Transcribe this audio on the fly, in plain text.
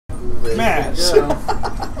Smash!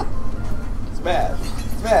 Smash!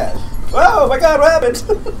 Smash! Oh my god, what happened?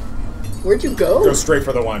 Where'd you go? Go straight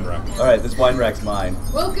for the wine rack. Alright, this wine rack's mine.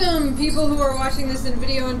 Welcome, people who are watching this in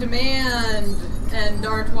video on demand and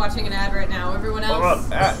aren't watching an ad right now. Everyone else.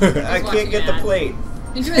 Hold on. I can't get the plate.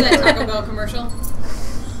 Enjoy that Taco Bell commercial.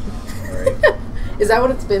 Sorry. Is that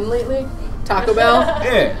what it's been lately? Taco Bell?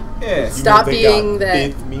 Yeah. Stop being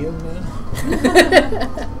that. Fifth meal now?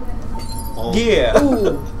 Yeah.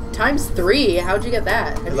 Ooh, ×3. How'd you get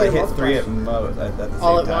that? Because I hit 3 at most at the same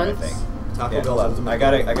all at time, once? I think. Taco Yeah, Bell. hold on. I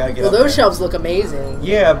gotta get Well, up those there. shelves look amazing.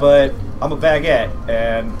 Yeah, but I'm a baguette,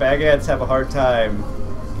 and baguettes have a hard time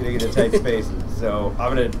getting into tight spaces. So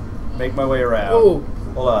I'm gonna make my way around. Ooh.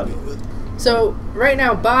 Hold on. So right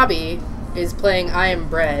now, Bobby is playing I Am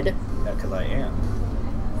Bread. Yeah, because I am.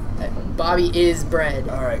 Bobby is bread.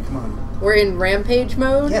 All right, come on. We're in rampage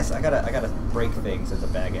mode. Yes, I gotta break things as a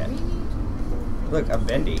baguette. Look, I'm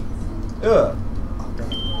bendy. Ugh. Oh,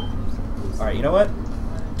 dang. All right, you know what?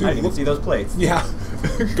 Dude, I didn't even see those plates. Yeah.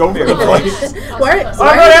 Go for the plates. Why I'm are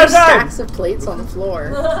running there out of time! stacks of plates on the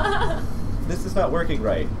floor? This is not working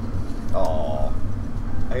right. Oh,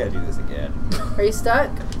 I gotta do this again. Are you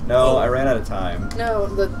stuck? No, I ran out of time. No,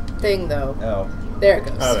 the thing though. No. There it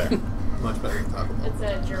goes. Oh, there. Much better than Taco Bell. It's a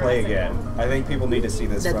Jurassic Play again. World. I think people need to see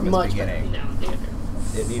this That's from its much beginning. No, dude.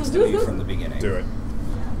 It needs to be from the beginning. Do it.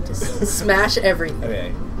 Just smash everything. Okay.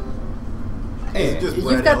 Is it Hey, just You've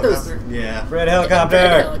bread got those- helicopter? Yeah. red helicopter.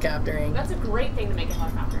 Helicoptering. That's a great thing to make a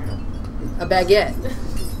helicopter. A baguette.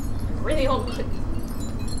 Really old one.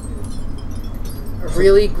 A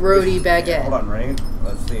really grody baguette. Hold on, Rain.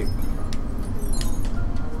 Let's see.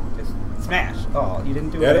 Just smash. Oh, you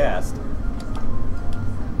didn't do Get what I it? asked.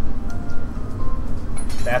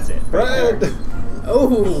 That's it. Right Bread. there.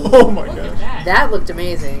 Oh, Oh my Look at gosh. that. that looked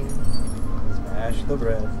amazing. Smash the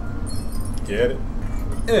bread. Get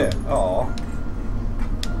it. Oh,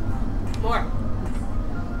 More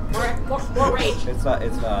rage. it's not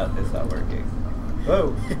working.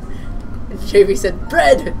 Whoa. JV said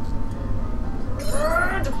bread.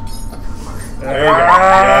 There you go.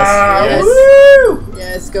 Yes. Yes.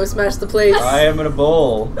 Yes, go smash the plates. I am in a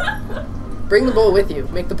bowl. Bring the bowl with you.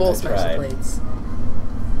 Make the bowl I smash tried. the plates.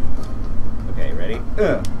 Okay, ready?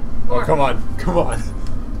 Oh, come on. Come on.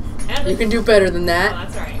 And You can do better than Oh, that.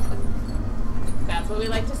 that's right. That's what we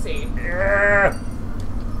like to see.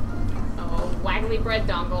 Oh, waggly bread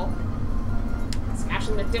dongle.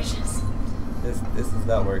 Smashing the dishes. This is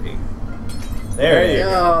not working. There you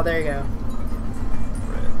go. Oh, there you go.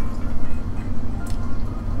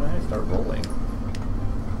 When did I start rolling?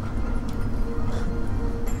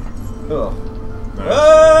 Oh. Nice.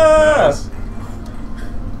 Ah! Nice.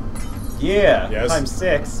 Yeah. Yes. Times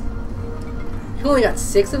 6. You only got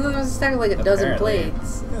 6 of them. There's a stack of like a dozen Apparently.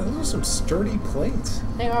 plates. Yeah, those are some sturdy plates.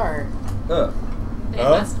 They are. Ugh. They Oh.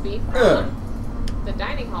 must be from the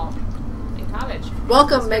dining hall in college.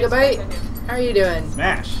 Welcome, That's Megabyte. very specific. How are you doing?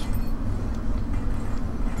 Smash.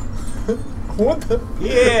 What the?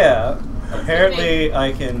 Yeah. Apparently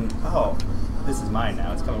I can. Oh, this is mine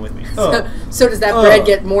now. It's coming with me. Oh. So does that bread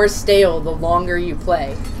get more stale the longer you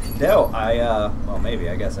play? No, well, maybe.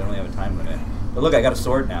 I guess I only have a time limit. But look, I got a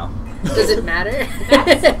sword now. Does it matter?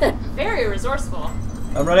 That's very resourceful.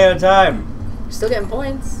 I'm running out of time. You're still getting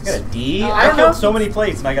points. I got a D? Oh, I I don't know killed if so many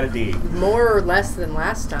plates and I got a D. More or less than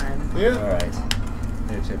last time. Yeah. Alright.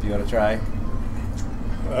 Hey, Chip, you want to try?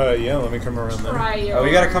 Yeah, let me come around there. Try your Oh,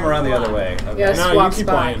 we got to come around the other way. Okay. You gotta No, swap you keep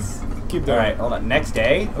spots. playing. Keep doing Alright, it. hold on. Next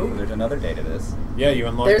day? Oh, there's another day to this. Yeah, you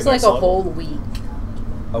unlock There's the like next a level. whole week.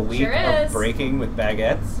 A week Sure of is. breaking with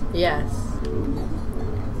baguettes. Yes.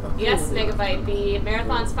 Yes, Megabyte, the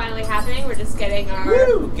marathon's finally happening. We're just getting our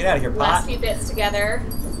Woo! Get out of here, last pot. few bits together.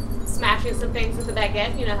 Smashing some things with the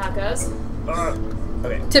baguette. You know how it goes.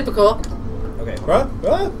 Okay. Typical. Okay. What?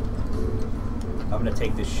 What? I'm going to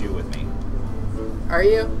take this shoe with me. Are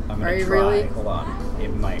you? I'm going Are to you try. really? Hold on.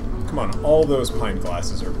 It might. Come on, all those pint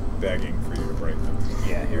glasses are begging for you to break them.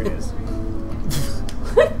 Yeah, here it is.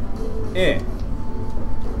 Eh.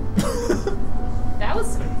 That was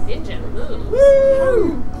some ninja moves.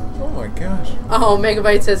 Woo! Oh my gosh. Oh,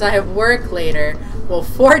 Megabyte says I have work later. Well,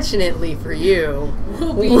 fortunately for you,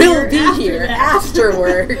 we'll be here after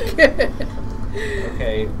work.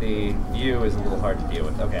 Okay, the view is a little hard to deal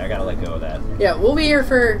with. Okay, I gotta let go of that. Yeah, we'll be here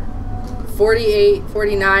for 48,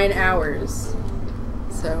 49 hours.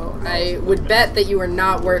 So I would bet that you were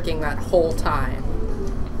not working that whole time.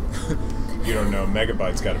 You don't know,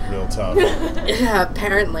 Megabyte's got it real tough. Yeah,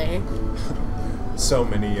 apparently. So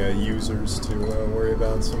many users to worry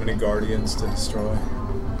about, so many guardians to destroy.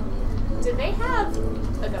 Do they have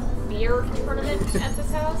like a beer tournament at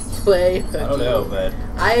this house? Play. I don't know, but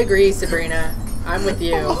I agree, Sabrina. I'm with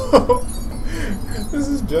you. This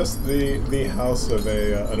is just the house of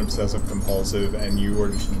an obsessive compulsive, and you are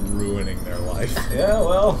just ruining their life. yeah,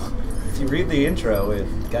 well, if you read the intro,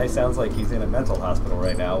 the guy sounds like he's in a mental hospital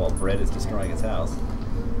right now while Brett is destroying his house.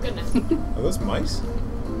 Goodness. Are those mice?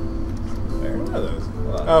 Where? What are those?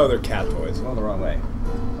 Hold on. Oh, they're cat toys. Going the wrong way.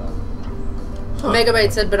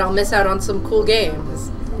 Megabyte said, but I'll miss out on some cool games.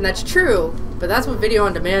 And that's true, but that's what video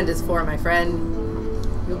on demand is for, my friend.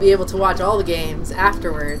 You'll be able to watch all the games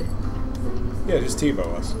afterward. Yeah, just TiVo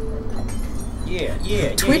us.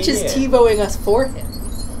 Yeah. Twitch is TiVoing us for him.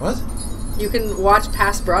 What? You can watch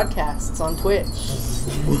past broadcasts on Twitch.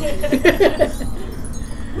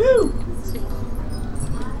 Woo!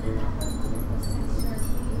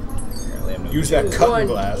 Use that cutting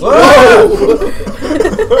glass. Whoa!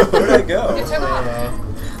 Where'd I go? It took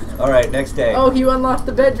off. All right, next day. Oh, you unlocked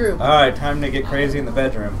the bedroom. All right, time to get crazy in the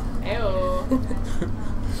bedroom. Ew.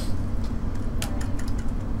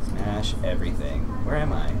 Smash everything. Where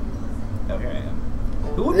am I? Oh, here I am.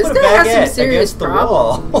 Who would This put a guy has some baguette serious against the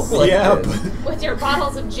wall? problems. like Yeah, this? but With your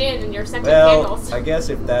bottles of gin and your scented Well, candles. I guess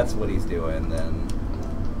if that's what he's doing, then.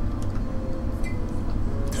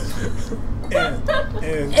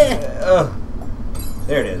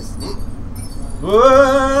 There it is. Whoa,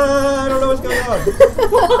 I don't know what's going on.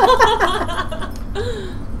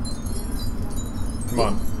 come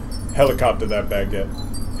on, helicopter that baguette.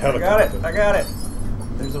 Helicopter. I got it.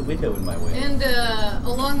 There's a window in my way. And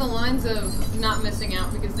along the lines of not missing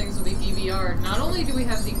out because things will be DVR'd, not only do we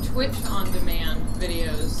have the Twitch on demand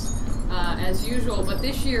videos as usual, but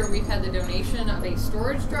this year we've had the donation of a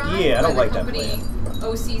storage drive Yeah, I don't by like the that company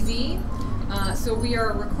OCZ. So we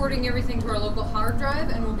are recording everything to our local hard drive,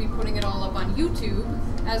 and we'll be putting it all up on YouTube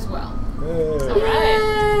as well. Hey.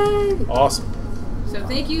 Alright. Awesome. So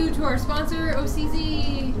thank you to our sponsor,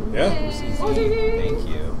 OCZ. Yeah. Yay. Thank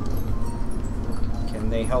you. Can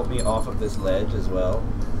they help me off of this ledge as well?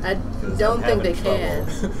 I 'Cause don't I'm think they having can.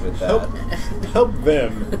 trouble with that. Help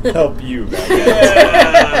them help you, baguette.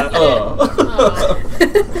 Yeah. Oh.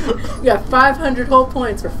 You got 500 whole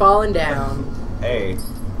points for falling down. Hey,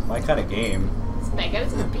 my kind of game. This baguette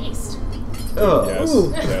is a beast. Ugh. Yes,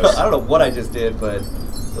 Ooh. yes. I don't know what I just did, but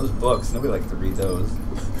those books, nobody likes to read those.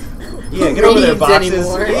 Yeah, get over there, Reads boxes.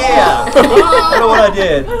 anymore. Yeah. I don't know what I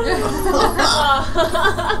did.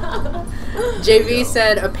 JV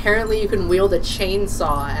said apparently you can wield a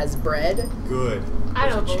chainsaw as bread. Good. I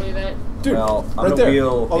don't believe it. Dude, Well, I'm right gonna there.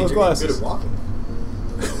 wheel- All those You're getting good glasses. at walking.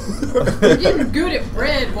 You're getting good at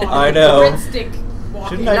bread walking. I know. Breadstick walking.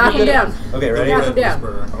 Shouldn't I Knock be him good at- down. Okay, ready? Knock him down.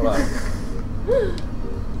 Whisperer. Hold on.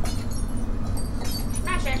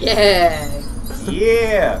 Smash it. Yeah.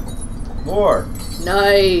 Yeah. More.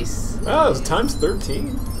 Nice. Oh, it's times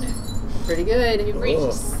 13. Pretty good. You've reached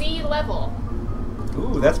Ugh. sea level.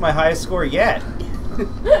 Ooh, that's my highest score yet.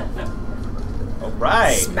 All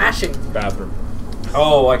right. Smashing. Bathroom.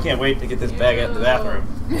 Oh, I can't wait to get this bag out of the bathroom.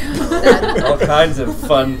 That- All kinds of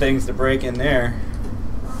fun things to break in there.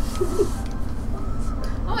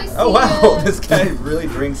 Oh, I see. Oh wow, this guy really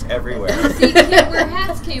drinks everywhere. See, Can't Wear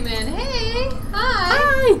Hats came in. Hey, hi.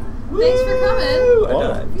 Hi. Thanks for coming. Woo, I Whoa.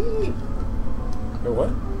 died. Wait,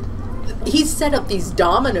 what? He set up these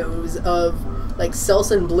dominoes of like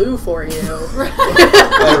Selsun Blue for you.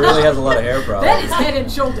 Guy really has a lot of hair That problems. is Head and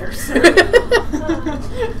Shoulders.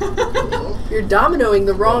 You're dominoing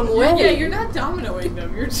the wrong way. Yeah, you're not dominoing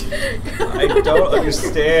them. You're. I don't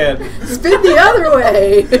understand. Spin the other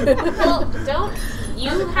way. Well, don't you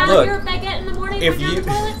have Look, your baguette in the morning if when you're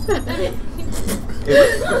on the toilet?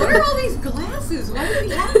 What are all these glasses? Why do we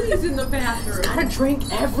have these in the bathroom? Gotta drink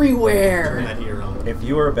Turn everywhere. that heater on. If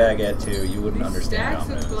you were a baguette too, you wouldn't understand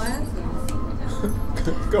Stacks of dominoes. glasses.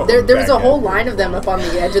 Go There home, was a baguette. whole line of them up on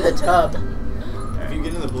the edge of the tub. If you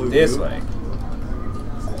get in the blue This goo, way.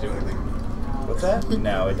 does it do anything? What's that?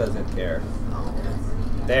 No, it doesn't care.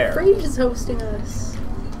 There. Frage is hosting us.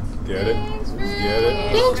 Get it? Thanks, Get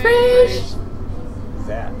it? Thanks, Frage. Who's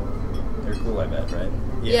that? They're cool, I bet, right?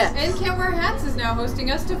 Yeah. And Can't Wear Hats is now hosting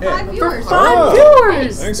us to Yeah. 5 For viewers. 5 Oh.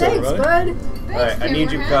 viewers. Thanks, Thanks, everybody. bud. Thanks, Alright, I Can't need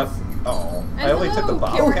Wear you Hats. cut. Oh, And I only took the hello,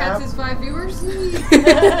 bottle Can't Wear cap. Hats is 5 viewers.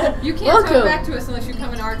 You can't Welcome. talk back to us unless you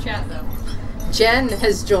come in our chat, though. Jen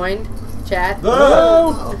has joined chat.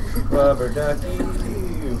 Oh! Rubber ducky.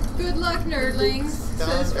 Good luck, nerdlings,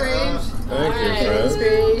 says Rage. Thank you, Thanks,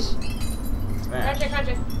 Fred. Frage. Smash.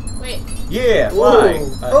 Gotcha. Wait, Yeah, fly.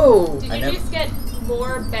 Oh. did I you never- just get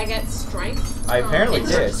more baguette strength? I apparently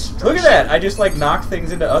It's did. destruction. Look at that! I just like knocked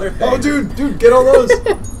things into other things. Oh, dude, get all those.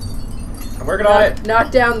 I'm working on it.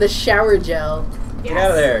 Knock down the shower gel. Get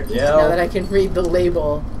out of there, Jill. Now that I can read the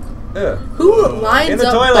label. Ugh. Who In lines the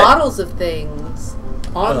up toilet. bottles of things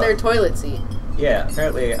on their toilet seat? Yeah,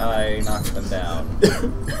 apparently I knocked them down.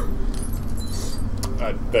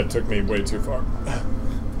 That took me way too far.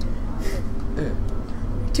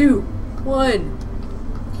 2, 1.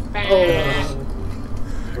 Bang.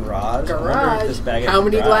 Garage? I wonder if Garage. this bag How is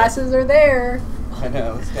many dry. glasses are there? I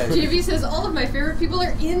know. This guy's JV says all of my favorite people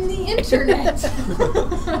are in the internet.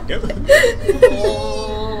 Yep. That's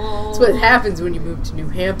what happens when you move to New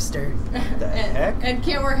Hampshire. the heck? And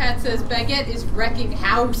Can't Wear Hat says Baguette is wrecking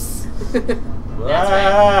house.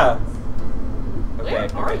 Ah! Where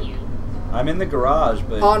Okay, are okay. you? I'm in the garage,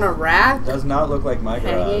 but On a rack? does not look like my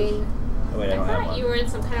garage. Hanging? Oh wait, I I don't have thought one. you were in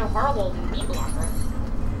some kind of horrible meat locker.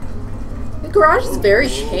 The garage is very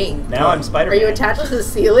shamed. Now I'm Are Spider-Man. you attached to the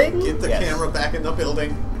ceiling? Get the Yes. camera back in the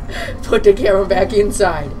building. Put the camera back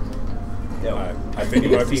inside. No. I think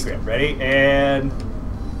you might be secret. Ready? And...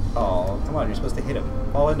 Oh, come on. You're supposed to hit him.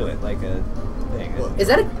 Fall into it like a thing. What? Is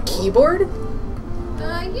that a keyboard?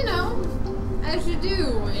 You know, as you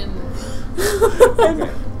do in.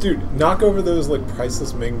 Dude, knock over those like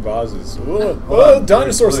priceless Ming vases. Whoa, Hold whoa, on,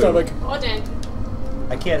 dinosaur blue. stomach. Oh, dang.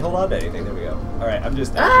 I can't hold on to anything. There we go. Alright, I can't do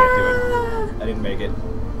it. I didn't make it.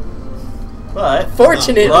 But...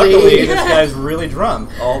 Fortunately. Luckily, this guy's really drunk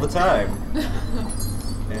all the time.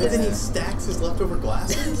 And then he stacks his leftover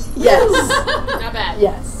glasses. Yes. Not bad.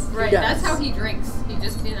 Yes. he Right, does. that's how he drinks. He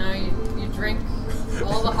just, you drink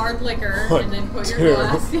all the hard liquor One, and then put your 2,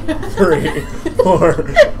 glass. 3, 4, 5.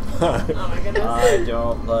 Oh my goodness. I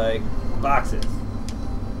don't like boxes.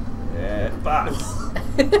 Yeah, box.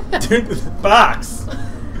 Dude, Box!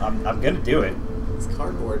 I'm gonna do it. It's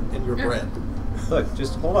cardboard and your bread. Look,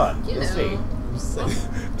 just hold on. You You'll know. see. I'm just saying.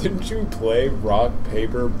 didn't you play rock,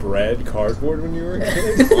 paper, bread, cardboard when you were a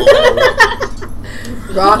kid?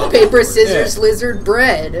 Rock, paper, scissors, Yeah. lizard,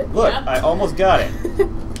 bread. Look, Yep. I almost got it.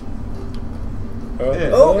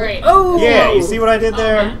 Oh, Great. oh! Yeah, you see what I did Oh,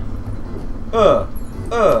 there? man.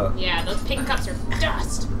 Yeah, those pink cups are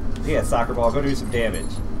dust. Yeah, soccer ball, go do some damage.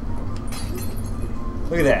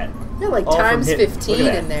 Look at that. Yeah, like All from times hitting. 15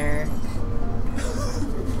 Look at in there. that.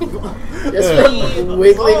 Just from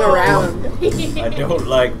wiggling around. I don't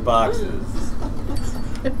like boxes.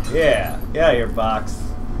 Yeah, get out of here, box.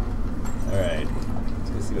 Alright, let's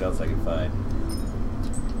go see what else I can find.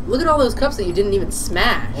 Look at all those cups that you didn't even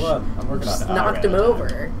smash. Hold on, I'm working Just on it. knocked them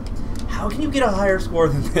over. How can you get a higher score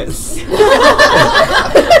than this? I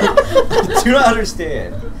do not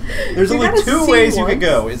understand. There's You only gotta 2 see ways you can once.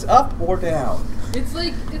 go. It's up or down. It's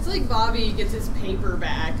like Bobby gets his paper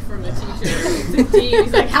back from the teacher. The dean.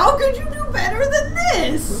 He's like, "How could you do better than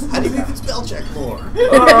this?" How do you even spell check more?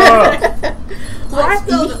 Ah. I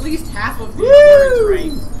spelled at least half of these words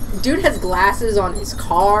right. Dude has glasses on his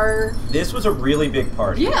car. This was a really big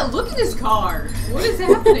party. Yeah, look at his car. What is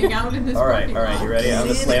happening out in this Alright, parking lot? you ready? I'm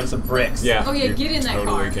gonna slam some bricks. Yeah. Oh, yeah, you get in that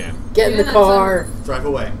totally car. can. Get in Yeah, the car. Drive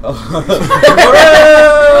away. Oh.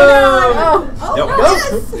 Oh, No.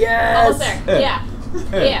 yes! yes. Almost there. Yeah.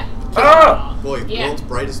 Yeah. Ah! Boy, Yeah. world's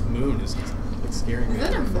brightest moon is like scaring me. Is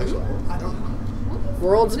that a moon? I don't know.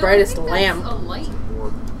 World's No, brightest I think lamp. that's a light.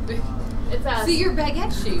 Or It's a. See, your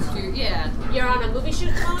baguette shaped. Yeah. You're on a movie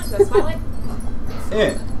shoot tonight? That's my light.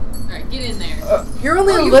 Yeah. Alright, get in there. You're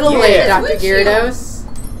only Oh, a you little can't. late, Dr. Windshield. Gyarados.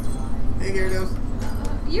 hey, Gyarados.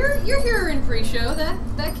 You're here in pre-show. That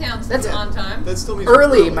counts That's as on time. That still means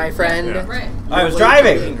Early, my friend. Yeah. Right. I was You're late for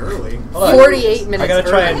driving. being early. Hold on. 48 minutes I gotta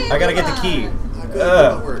try early. and I gotta get the key. How good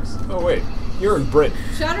that works. Oh wait, you're in Britain.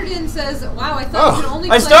 Shatterden says, "Wow, I thought you could only.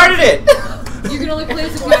 I play started it! You can only play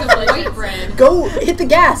as a piece of white bread. Go hit the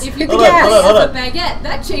gas. If you Hit the Hold on, gas. hold on. as a baguette,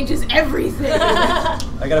 that changes everything." I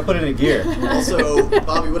gotta put it in gear. Also,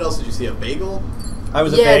 Bobby, what else did you see? A bagel? I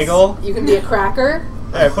was Yes, a bagel. You can be a cracker.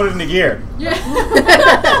 Alright, put it into gear. Yeah.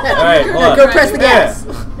 Alright, hold on. Go press the Yeah. gas.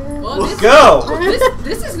 Well, this, Go!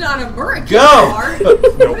 This is not a American Go! car.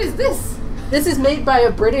 What is this? This is made by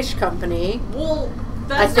a British company, Well,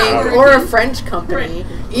 I that's think, not or a American. French company.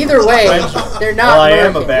 Either way, French. they're not Well, I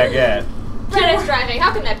am a American. baguette. Brett is driving.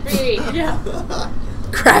 How can that be? Yeah.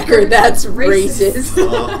 Cracker, that's Racist.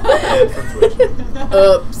 racist. And from Twitch.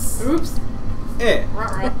 Oops. Oops. Eh.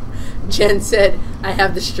 Ruh-roh. Jen said, I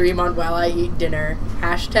have the stream on while I eat dinner.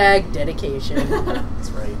 Hashtag dedication.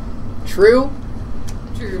 That's right. True?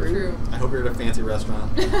 True. I hope you're at a fancy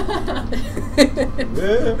restaurant.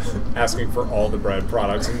 Asking for all the bread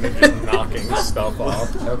products and then just knocking stuff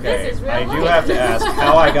off. Okay, This is real I do life. have to ask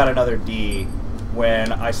how I got another D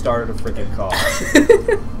when I started a freaking car.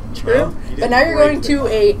 True. Well, But now you're going to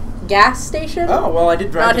a gas station? Oh, well, I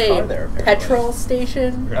did drive Not the car a there. apparently. petrol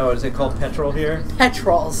station? Oh, is it called petrol here?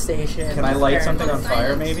 Petrol station. Can I light apparently. something on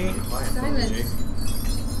fire, maybe? Silence.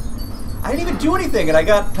 I didn't even do anything, and I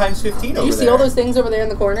got times 15 Do over you there. see all those things over there in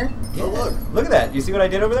the corner? Yeah. Oh, look. Look at that. You see what I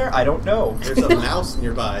did over there? I don't know. There's a mouse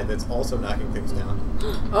nearby that's also knocking things down.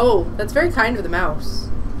 Oh, that's very kind of the mouse.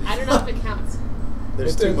 I don't know if it counts.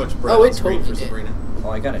 There's It too did. much bread Oh, on it screen totally for did. Sabrina.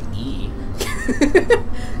 Oh, I got an E.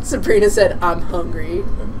 Sabrina said, I'm hungry.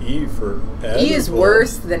 An E for E is edible.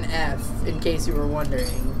 worse than F, in case you were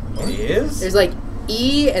wondering. It is? There's like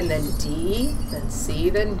E and then D, then C,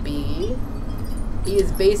 then B. E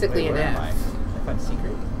is basically Wait, an where am F. I? Can I find a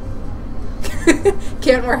secret?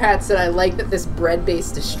 Can't Wear Hat said, I like that this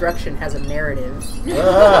bread-based destruction has a narrative.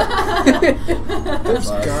 Ah. There's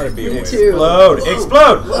gotta be a way. too. Explode! Whoa.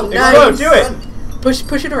 Explode! Whoa, Explode! nice. Do it!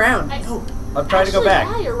 Push it around. I- I'm trying to go Actually, back.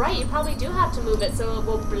 Yeah, you're right. You probably do have to move it so it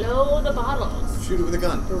will blow the bottles. Shoot it with a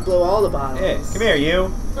gun. We'll blow all the bottles. Hey, come here,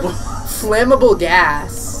 you. Flammable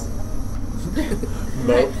gas.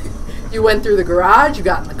 Nope. You went through the garage, you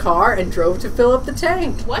got in the car, and drove to fill up the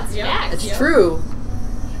tank. What's Yep. next? It's Yep. true.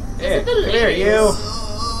 Hey, it the come here, ladies? you.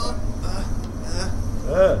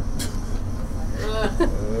 Ugh.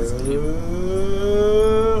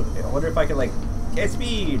 I wonder if I can, like, get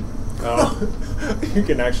speed. Oh, you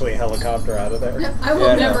can actually helicopter out of there. I will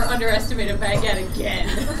Yeah, never no. underestimate a baguette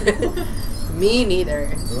again. Me neither.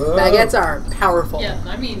 Whoa. Baguettes are powerful. Yeah,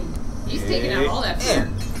 I mean, he's taking out all that fear.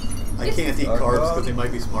 I can't eat carbs because they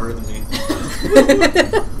might be smarter than me.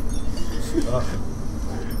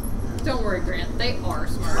 Don't worry, Grant. They are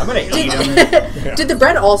smart. I'm gonna eat them. Yeah. Did the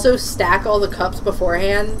bread also stack all the cups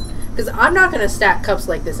beforehand? Because I'm not going to stack cups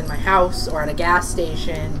like this in my house or at a gas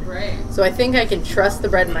station. Right. So I think I can trust the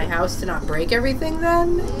bread in my house to not break everything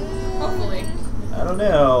then. Hopefully. I don't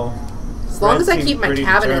know. As long Bread as I seems keep my pretty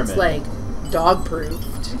cabinets determined. like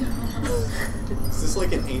dog-proofed. Is this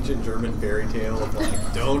like an ancient German fairy tale of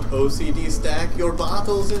like, don't OCD stack your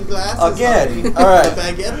bottles and glasses? Again. honey. All right. The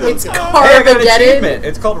baguette It's will come. Hey, I got an Carbagetted. achievement.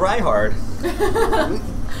 It's called Rye Hard.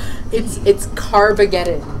 It's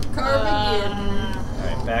carbagetted. Carbigan.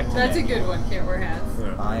 All right, back to That's a menu. good one. Can't wear hats.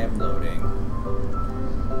 I am loading.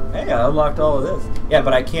 Hey, I unlocked all of this. Yeah,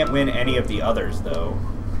 but I can't win any of the others, though.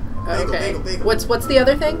 Bagel, Okay. bagel, bagel. What's the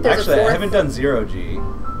other thing? There's Actually, a I fourth. haven't done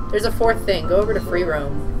 0G. There's a fourth thing. Go over to free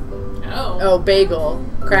roam. Oh. Oh, bagel,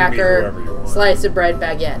 cracker, whoever you want. slice of bread,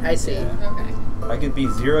 baguette. I see. Yeah. Okay. I could be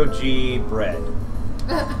 0G bread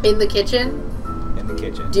In the kitchen. in the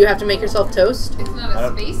kitchen. Do you have to make yourself toast? It's not I a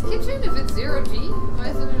don't- space kitchen if it's 0G. Why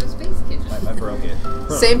isn't it a space kitchen? I broke it.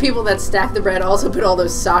 Same people that stack the bread also put all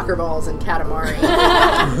those soccer balls in Katamari.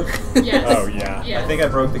 Yes. Oh, yeah. Yes. I think I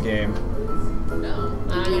broke the game. No.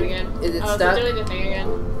 Do it again. Is it oh, stuck? So doing the thing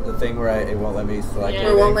again. The thing where it won't let me select Yeah.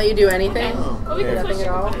 Or won't let you do anything? Okay. Well, we Yeah. can switch Nothing at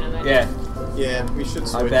to all? another. Yeah, Yeah, we should I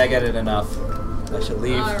switch. bag at it enough. I should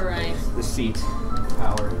leave All right. the seat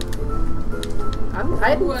power. I'm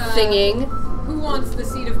Well- thinking. Who wants the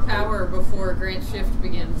seat of power before Grant's shift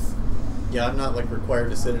begins? Yeah, I'm not like required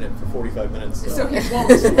to sit in it for 45 minutes. So he won't.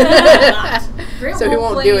 Grant So he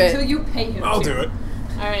won't play do it. until you pay him. I'll to. do it.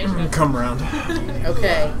 All right. Come around.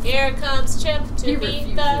 Okay, Here comes Chip to He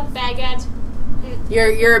meet the refuses. baguette.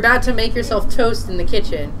 you're about to make yourself toast in the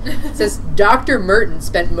kitchen. It says Dr. Merton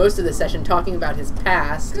spent most of the session talking about his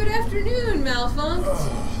past. Good afternoon, Malfunct.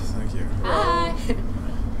 Oh, thank you. Hi.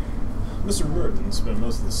 Mr. Merton spent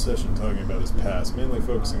most of the session talking about his past, mainly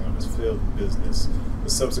focusing on his failed business.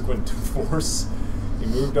 The subsequent divorce, he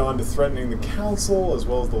moved on to threatening the council as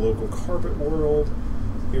well as the local carpet world.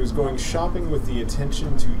 He was going shopping with the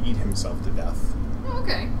intention to eat himself to death. Oh,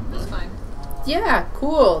 okay, that's fine. Yeah,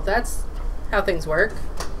 cool. That's how things work.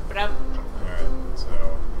 But Alright,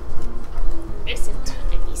 so... listen to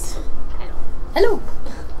this. Hello. Hello.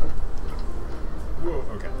 Whoa,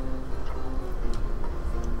 okay.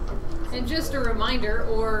 And just a reminder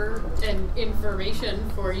or an information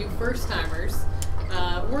for you first-timers,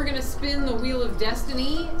 we're going to spin the Wheel of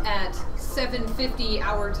Destiny at 7:50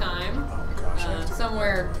 our time. Oh gosh.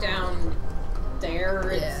 Somewhere down there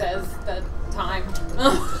it Yeah. says the time.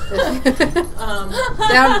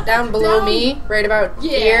 down below Down- me, right about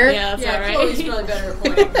Yeah, here. Yeah, that's all right. Chloe's probably better at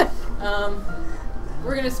pointing.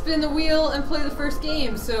 We're gonna spin the wheel and play the first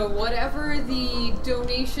game. So whatever the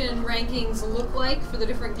donation rankings look like for the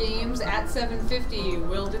different games at 7:50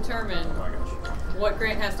 will determine Oh my gosh. what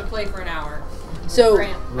Grant has to play for an hour. So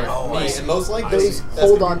Grant. Right. And most likely, Those that's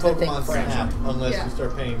hold gonna on be to the thing Pokemon forever. Snap, unless Yeah. you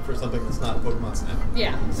start paying for something that's not Pokemon Snap.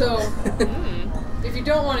 Yeah, so if you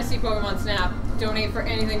don't want to see Pokemon Snap, donate for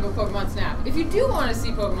anything but Pokemon Snap. If you do want to see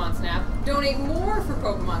Pokemon Snap, donate more for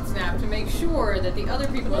Pokemon Snap to make sure that the other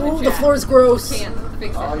people in Oh, the the chat floor's gross. can't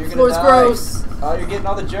fix Oh, it. you're gonna Floor's die. gross. Oh, you're getting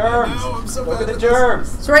all the germs. No, I'm so Look bad at the at this.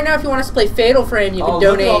 germs. So right now, if you want us to play Fatal Frame, you Oh, can look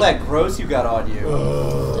donate. at all that gross you got on you.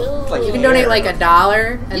 It's like You can hair. donate like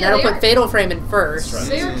 $1, and Yeah, that'll they put are. Fatal Frame in first. That's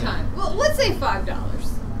right. Fair time. Well, let's say $5.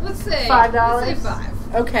 Let's say $5? Let's say $5.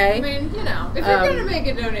 Okay. I mean, you know, if you're Um, gonna make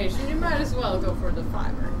a donation, you might as well go for the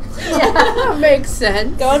 $5. Yeah, makes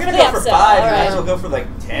sense. Going You're for gonna the go for upsell. 5. You All might as right. well go for like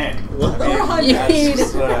 10. What? I mean, Or 100. You that's need-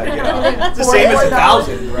 just, you know, it's the same as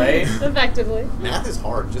 1,000, right? Effectively. Math is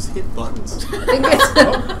hard. Just hit buttons. I think it's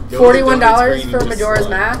Go to the $41 donate screen for and just, Majora's like,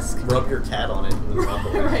 Mask. Rub your cat on it and then drop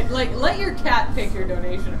it. Right, like let your cat pick your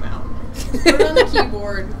donation amount. Put it on the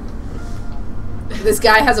keyboard. This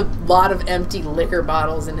guy has a lot of empty liquor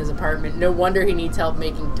bottles in his apartment. No wonder he needs help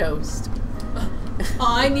making toast.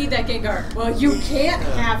 I need that Gengar. Well, you can't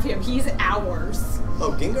have him. He's ours.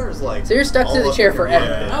 Oh, Gengar is like. So you're stuck to all the up chair in your forever.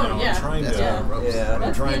 mouth. Oh, no, yeah. I'm trying That's to. Yeah. how gross. Yeah.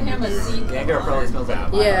 Let's trying get to him a do- seat. Gengar probably smells like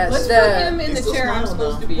a Yeah, Let's the- put him in He's the still chair I'm smiling,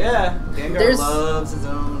 supposed though. to be in. Yeah, Gengar There's- loves his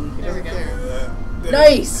own. There we go.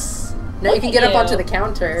 Nice! Now you Look can at get up you. onto the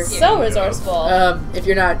counter. So resourceful. If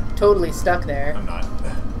you're not totally stuck there. I'm not.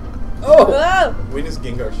 Oh! Whoa. When is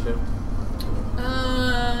Gengar ship?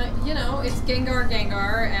 You know, it's Gengar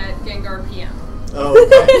at Gengar PM. Oh,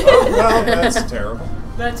 okay. Oh, well, that's terrible.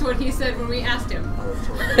 That's what he said when we asked him.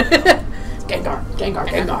 Gengar, Gengar,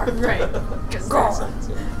 Gengar. Right. Gengar.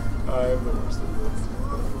 I'm the worst at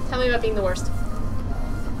this. Tell me about being the worst.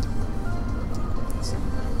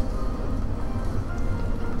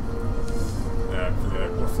 Yeah, I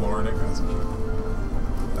forget what floor it goes.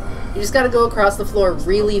 You just gotta go across the floor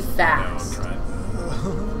really No, I'm fast. trying.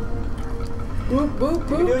 Boop, boop,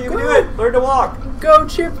 You can boop. do it, you can go. do it. Learn to walk. Go,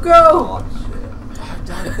 Chip, go! Oh,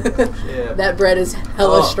 shit. Shit. That bread is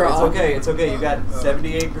hella strong. It's okay. You got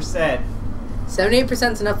 78%.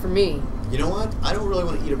 78% is enough for me. You know what? I don't really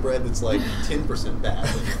want to eat a bread that's like 10% bad.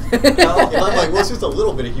 No. If I'm like, well, it's just a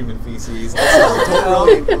little bit of human feces.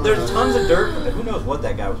 Don't really, There's tons of dirt. Who knows what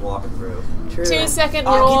that guy was walking through? True. 2-second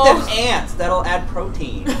Oh, rule. get them ants. That'll add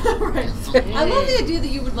protein. Right. I love the idea that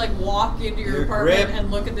you would like walk into your Your apartment grip. and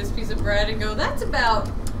look at this piece of bread and go, "That's about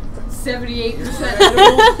 78%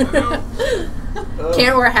 edible." Ugh.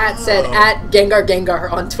 Can't wear hat said Oh. at Gengar Gengar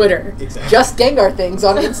on Twitter. Exactly. Just Gengar things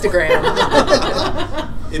on Instagram.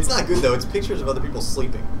 It's not good though. It's pictures of other people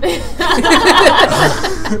sleeping.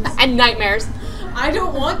 And nightmares. I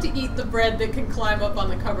don't want to eat the bread that can climb up on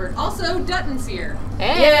the cupboard. Also, Dutton's here.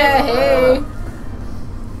 Hey. Yeah, hey.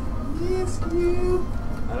 Yes, you.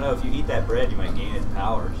 I don't know. If you eat that bread, you might gain its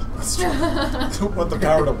powers. That's true. Want the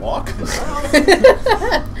power to walk?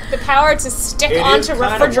 The power to stick It is onto kinda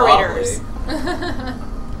refrigerators. wobbly.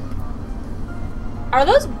 Are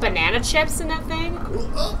those banana chips in that thing?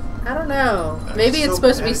 I don't know. Maybe it's so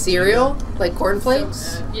supposed to be bad. cereal, like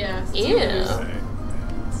cornflakes. Yeah. Ew.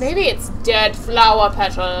 Maybe it's dead flower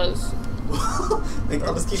petals. Like,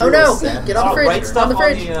 I'll just keep Oh, it no. real sad. Get on the Oh, fridge. write stuff On the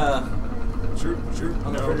fridge. Shoot,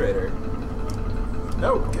 On the no. refrigerator.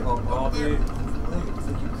 No. Oh, dude. You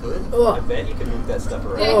think you could? I Ugh. bet you can move that stuff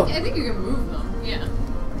around. Oh. I think you can move them. Yeah.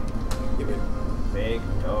 Give it. Make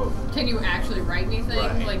toast. Can you actually write anything?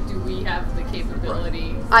 Right. Like, do we have the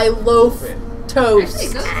capability? I loaf Actually, Actually, it toast.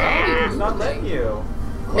 doesn't sound It's like not letting you.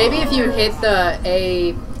 Maybe if you hit the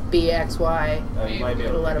A, B, X, Y. Oh, you might be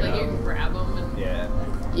able to Let let him it Like, you out. can grab them and. Yeah.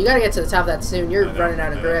 You gotta get to the top of that soon. You're I know, running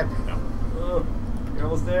out of I know, grip. I know. Oh, you're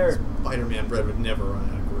almost there. Spider-Man bread would never run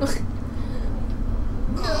out of grip.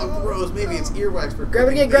 Oh, gross. Maybe it's earwax for Grab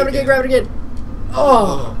it again, cooking grab it again, bacon. grab it again.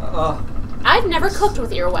 Oh, Oh, I've never cooked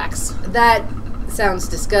with earwax. that sounds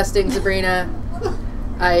disgusting, Sabrina.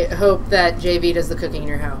 I hope that JV does the cooking in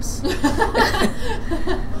your house.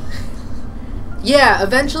 Yeah,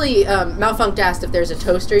 eventually, Malfunct asked if there's a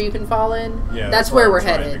toaster you can fall in. Yeah, that's where we're I'm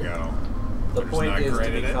trying headed. to go. the We're just point not is to great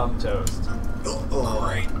at it. become toast. Oh,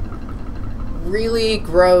 Great. Really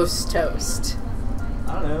gross toast.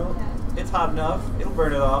 I don't know. It's hot enough. It'll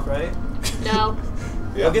burn it off, right? No.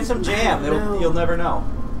 Yeah. Go get some jam. No. You'll never know.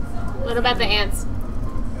 What about the ants?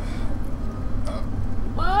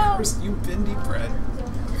 Whoa. Where's you bendy bread?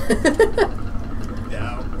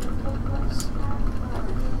 No.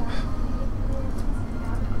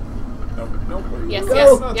 Nope. Yes, Go,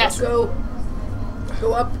 yes, yes. go.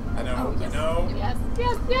 Go up. I know. Yes. I know. Yes,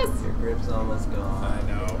 yes, yes. Your grip's almost gone. I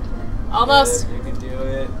know. Almost. You can do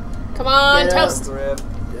it. Come on, Get up. toast. Grip.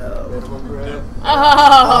 Go. Minimum grip.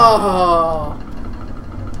 Oh. Oh.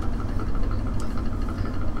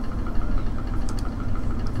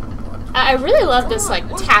 I really love this like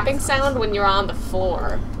tapping sound when you're on the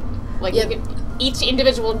floor. Like you can, each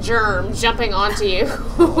individual germ jumping onto you.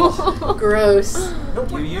 Gross.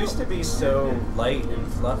 You used to be so light and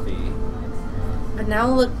fluffy. But now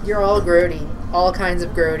look, you're all grody. All kinds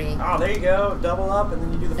of grody. Oh, there you go. Double up, and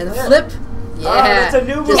then you do the And flip. the flip? Yeah. Oh, that's a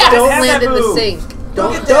new move. Just I don't have land that in the move. sink.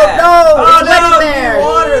 Don't, Look at don't, that. no! Oh, It's wet in no, there!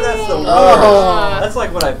 water, that's the worst. Oh. That's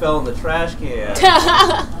like when I fell in the trash can.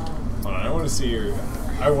 Hold on, I want to see your.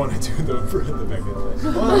 I want to do the baguette.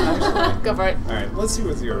 Well, actually. Go for it. Alright, let's see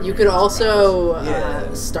what's your. You could also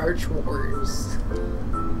Yeah. Starch Wars.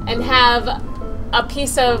 And have a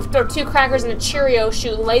piece of, or 2 crackers and a Cheerio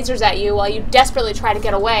shoot lasers at you while you desperately try to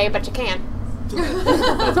get away, but you can't.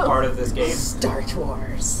 That's part of this game. Starch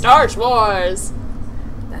Wars. Starch Wars.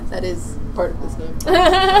 That is part of this game.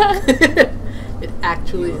 It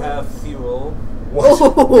actually You is. have fuel.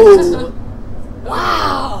 Oh.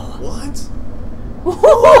 Wow. What?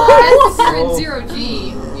 If you're in 0G,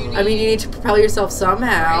 you need, I mean, you need to propel yourself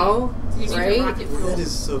somehow, you need right? your rocket fuel. That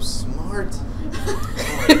is so smart.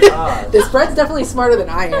 Oh my god. This Brett's definitely smarter than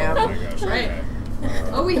I Oh am. my gosh. Right. Okay.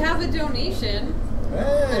 Oh, we have a donation.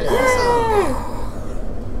 Hey!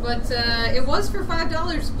 But it was for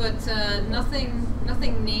 $5, but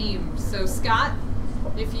nothing named. So Scott,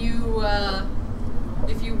 if you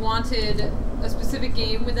wanted a specific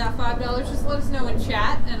game with that $5, just let us know in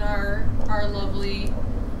chat, and our lovely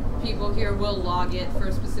people here will log it for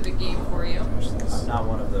a specific game for you. I'm not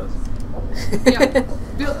one of those.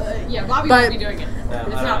 Yeah, Bobby But- will be doing it. No,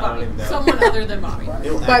 It's I not don't Bobby. even know. Someone other than Bobby.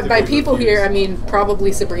 It'll By actively people refuse. here, I mean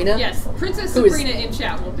probably Sabrina. Yes, Princess Who is- Sabrina in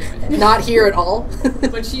chat will do it. Not here at all.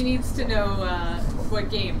 But she needs to know what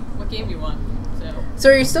game you want. So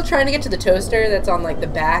are you still trying to get to the toaster that's on like the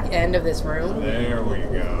back end of this room? There we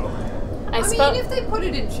go. I mean, if they put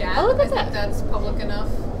it in chat, Oh, look I at think that. that's public enough.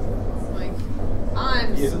 Like,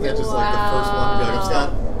 I'm. Isn't that just like the first one to be like, I'm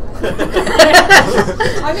Scott?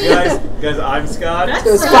 I mean, guys, I'm Scott. That's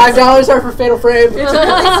Those right. $5 are for Fatal Frame. It's really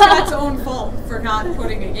Scott's own fault for not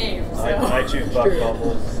putting a game. So. I choose Buck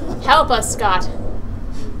Bubbles. Help us, Scott.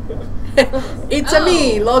 It's a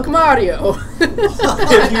me, Log Mario. Gives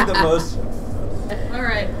you the most All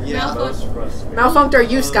right. Yeah, most frustrating. Malfunct, are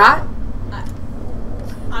you Scott?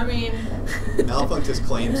 I mean, Malfunct has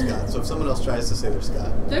claimed Scott, so if someone else tries to say they're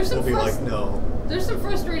Scott, There's some we'll be like, no. there's some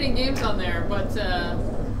frustrating games on there, but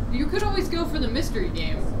you could always go for the mystery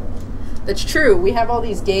game. That's true. We have all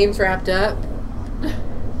these games wrapped up.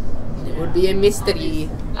 It would be a mystery.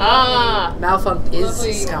 Ah. Malfunct is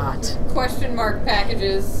Lovely. Scott. Question mark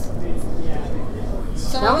packages.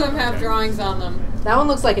 Some of them have drawings on them. That one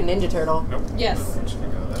looks like a Ninja Turtle. Nope. Yes. I'm just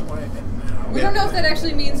gonna go that way. We don't know if that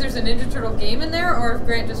actually means there's a Ninja Turtle game in there, or if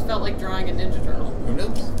Grant just felt like drawing a Ninja Turtle. Who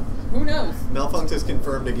knows? Who knows? Malfunct has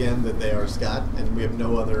confirmed again that they are Scott, and we have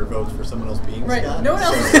no other votes for someone else being Right. Scott. No one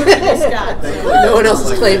else so- is going to be Scott. Thankfully, No one else is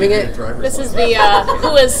like claiming the it. driver's This is license. the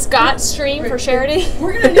Who is Scott stream for charity.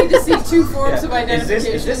 We're going to need to see 2 forms of Yeah.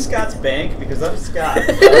 identification. Is this Scott's bank? Because I'm Scott.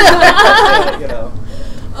 You know.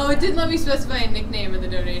 Oh, it didn't let me specify a nickname in the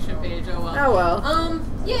donation page. Oh well. Oh well.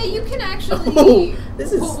 Yeah, you can actually Oh,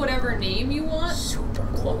 this is put whatever name you want, super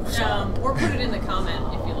close. or put it in the comment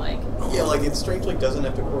if you like. Yeah, like it strangely doesn't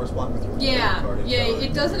have to correspond with your Yeah, credit card. yeah, info.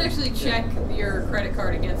 it doesn't actually check your credit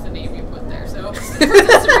card against the name you put there. So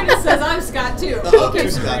Princess Serena says I'm Scott too. Uh-oh, Okay, 2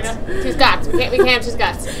 Serena. Scots. 2 Scots. We can't have 2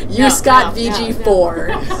 Scots. You No, Scott no, no,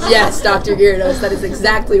 VG4. Yes, Dr. Gyarados, that is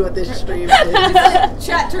exactly what this stream is.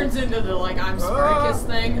 Chat turns into the like I'm Spartacus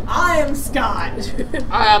thing. I am Scott.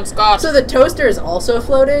 I am Scott. So the toaster is also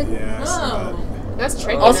floating? Yeah, Scott. Oh, That's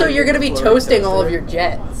tricky. Also, you're going to be Floating toasting all toaster. of your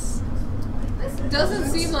jets. this doesn't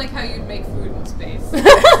seem like how you'd make food in space.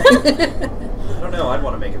 I don't know. I'd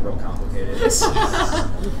want to make it real complicated.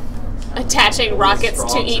 attaching rockets to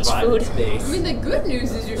Strong each survival food. space. I mean, the good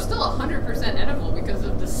news is you're still 100% edible because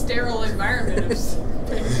of the sterile environment of space.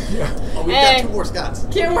 Oh, we've Hey. got 2 more Scots.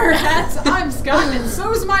 Can't wear hats. I'm Scott, and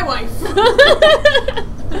so's my wife.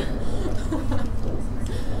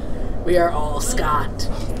 We are all Scott.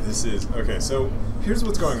 This is okay. So here's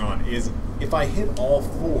what's going on: is if I hit all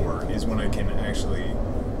 4, is when I can actually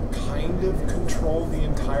kind of control the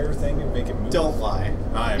entire thing and make it move. Don't lie.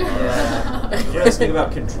 I'm You guys think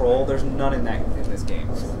about control. There's none in this game.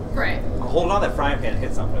 Right. I'll hold on that frying pan and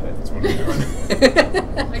hit something with it. That's what I'm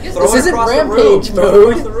doing. I guess Throw This it isn't across the Rampage room. Throw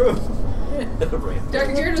it across mode. the room.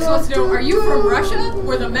 Dr. Gyarados wants to know, are you from Russia,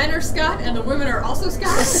 where the men are Scott and the women are also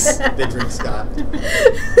Scott? They drink Scott.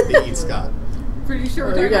 They eat Scott. Pretty sure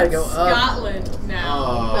Oh, we're you talking gotta about go up. Scotland now.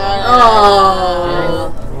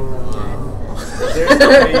 Oh. Is there some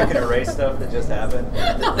way you can erase stuff that just happened?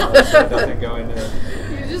 So it doesn't go into.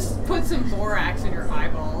 You just put some borax in your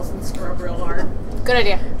eyeballs and and scrub real hard. Good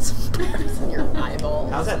idea. In your eyeball.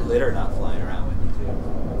 How's that litter not flying around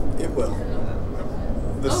with you It will.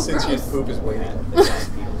 The Oh, sentient gross. poop is waiting.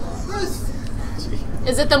 Gross.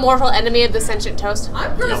 Is it the mortal enemy of the sentient toast?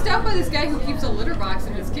 I'm grossed out by this guy who keeps a litter box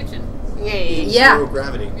in his kitchen. Yay. Yeah. Zero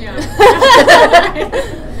gravity. Yeah.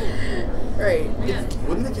 Right. Yeah.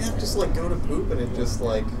 Wouldn't the cat just like go to poop and it just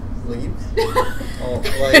like leaves? Oh,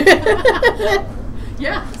 like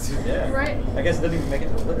Yeah. Yeah. Right. I guess it doesn't even make it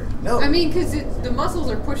to the litter. no. I mean, because the muscles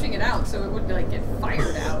are pushing it out, so it would like get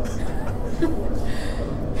fired out.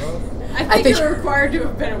 I think think- you're required to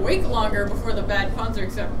have been awake longer before the bad puns are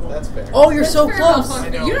acceptable. That's fair. Oh, you're That's so fair close. enough, I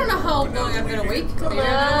know. You don't know how long I've been awake. Maybe I've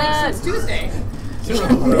been awake since Tuesday.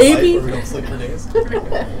 Maybe. We don't sleep for days.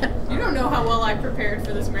 You don't know how well I prepared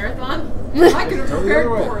for this marathon. I could have Go the prepared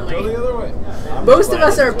other way. poorly. Go the other way. I'm Most glad of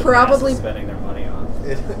us this are is what probably- NASA's spending their money on.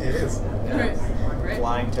 It is. Right. Right.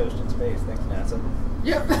 Flying toast in space. Thanks, NASA.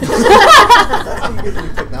 Yep. That's how you get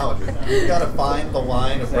through technology. You've got to find the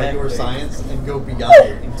line of regular Exactly. science and go beyond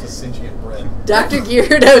it into sentient bread. Dr.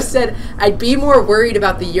 Gyardo said, I'd be more worried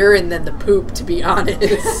about the urine than the poop, to be honest.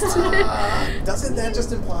 Doesn't that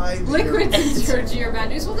just imply that Liquids in Georgie are bad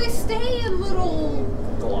news. Well, they stay in little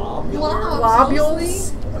Globular.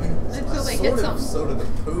 Globules? I mean, Until they sort hit of, something. so do the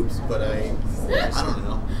poops, but I don't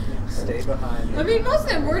know. Stay behind. I mean,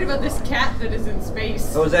 mostly I'm worried about this cat that is in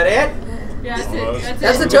space. Oh, is that it? Yeah, that's it.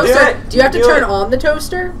 That's the it. Do toaster. it. Do you have to Do turn it. on the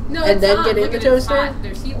toaster? No, and it's then not. get in Look the at it, it's toaster? hot.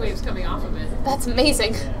 There's heat waves coming off of it. That's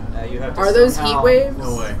amazing. You have to Are those somehow heat waves?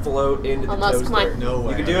 No way. Float into the Almost, toaster. come on. No way.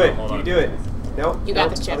 You can do it. Hold You on. can do it. Nope. You got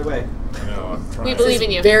nope, this, Chip. Other way. I know, I'm trying. We believe in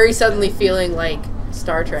you. Very suddenly feeling like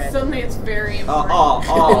Star Trek. Suddenly it's very Oh, important.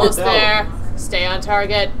 Almost no. there. Stay on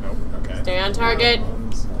target. Nope. Okay. Stay on target.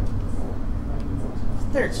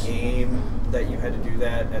 Isn't there a game that you had to do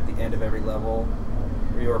that at the end of every level?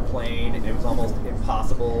 Where you were playing and it was almost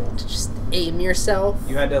impossible. Just aim yourself.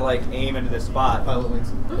 You had to like aim into this spot. Pilot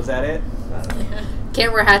wings. Was that it?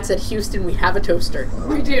 Can't wear hats at Houston. We have a toaster.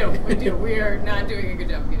 We do. We do. We are not doing a good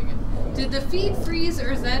job getting it. Did the feed freeze,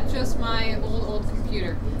 or is that just my old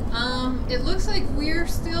computer? It looks like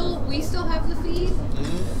we still have the feed.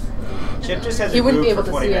 Chip just has He wouldn't be moved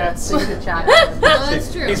able for to 20 see minutes. us. So you could chat. Oh,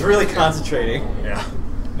 that's true. He's really concentrating. Yeah.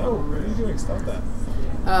 No, what are you doing? Stop that.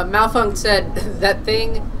 Malfunct said the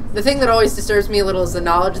thing that always disturbs me a little is the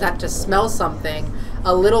knowledge that to smell something,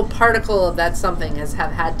 a little particle of that something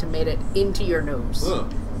have had to made it into your nose.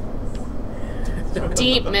 Ugh.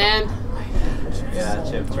 Deep, man. Yeah,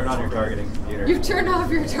 Chip, turn on your targeting computer. You've turned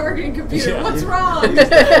off your targeting computer. Yeah. What's wrong? Use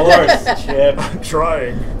the force, Chip. I'm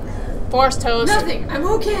trying. Force toast. Nothing. I'm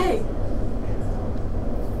okay.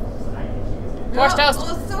 Force Oh, toast.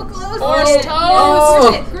 Oh, so close. Force Grip it. toast.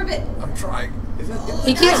 Oh, grip it. I'm trying.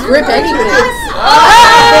 He can't grip anything.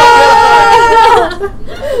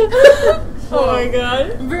 Oh my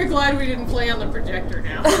god. I'm very glad we didn't play on the projector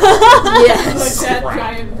now. Yes. Like that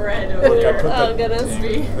giant bread over Look, I there. put Oh, the goodness.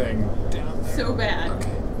 dang thing down there. So bad.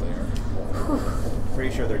 Okay, there.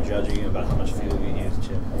 Pretty sure they're judging you about how much fuel you use,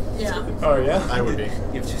 Chip. Yeah. Oh yeah. I would be.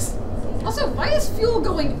 You've just. Also, why is fuel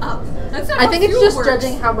going up? That's not I how think it's fuel just works.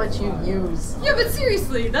 judging how much you use. Yeah, but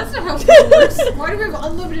seriously, that's not how fuel works. Why do we have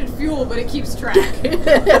unlimited fuel but it keeps track?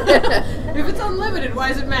 If it's unlimited, why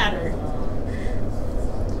does it matter?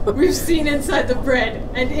 We've seen inside the bread,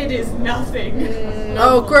 and it is nothing.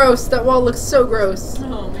 Oh, gross. That wall looks so gross.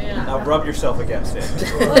 Oh, man. Now rub yourself against it.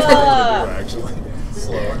 Actually.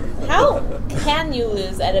 Slower. How can you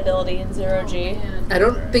lose edibility in 0G? I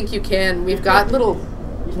don't think you can. We've got little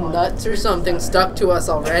nuts or something stuck to us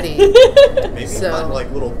already. Maybe So- find like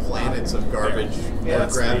little planets of garbage Yeah, where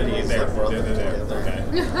gravity is there. like brought them There. together.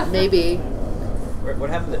 Okay. Maybe. What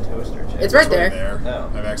happened to the toaster, Chip? It's right It's there. Oh.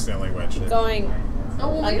 I've accidentally wedged it. Going. Oh,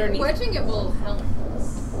 well, maybe Underneath. wedging it will help.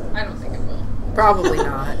 I don't think it will. Probably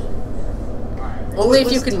not. Only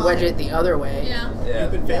if you can wedge it the other way. Yeah. Yeah.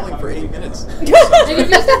 You've been failing for 8 minutes. And you've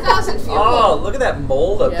used 1,000 fuel. Oh, look at that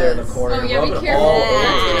mold up there in the Yes. corner. Oh, yeah, be Rub it careful. all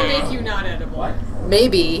That's over. going to make you not edible.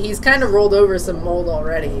 Maybe. He's kind of rolled over some mold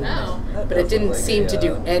already. Oh. But it didn't seem to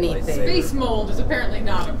do anything. Space mold is apparently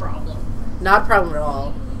not a problem. Not a problem at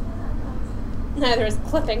all. Neither is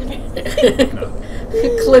clipping.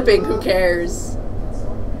 Clipping, who cares?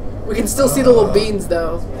 We can still see the little beans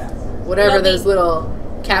though. Whatever Little those bean.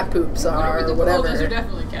 little cat poops are, or Oh, whatever. those are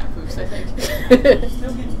definitely cat poops, I think.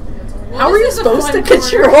 How are you this is a supposed to fun corner.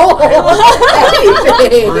 control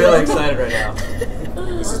anything? I'm really excited right now.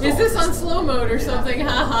 Is this on slow mode or something?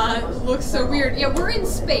 Haha, it looks so weird. Yeah, we're in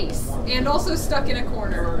space and also stuck in a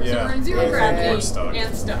corner. So Yeah. we're in zero Yeah, gravity we're stuck.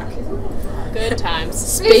 and stuck. Good times.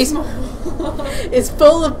 Space mode. is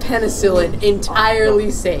full of penicillin,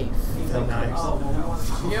 entirely safe. The knives.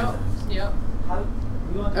 Yep.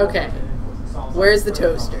 Okay. Where's the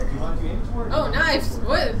toaster? Oh, knives.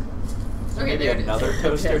 What? Okay, Maybe there it is. another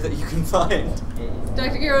toaster that you can find.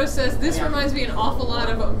 Dr. Garo says, this reminds me an awful lot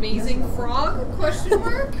of Amazing Frog, question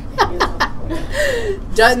mark?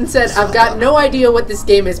 Dutton said, I've got no idea what this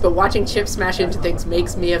game is, but watching Chip smash into things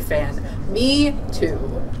makes me a fan. Me too.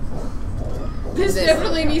 This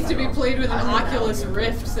definitely needs to be played with an Oculus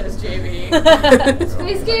Rift, says JB.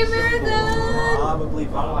 Space Game Marathon! Probably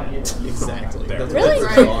vomit. Exactly. That's Really? what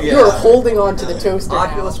it's Right. called. You're holding on to the toaster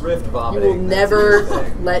Oculus now. Rift You vomiting. will never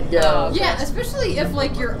let go. Yeah, especially if,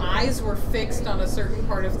 like, your eyes were fixed on a certain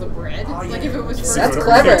part of the bread. Like, if it was See That's what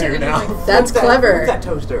clever. we're gonna do now. That's Move clever. that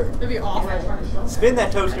toaster. That'd be awful. Spin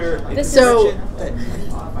that toaster. in the So- direction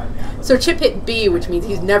that- So Chip hit B, which means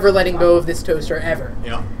he's never letting go of this toaster ever.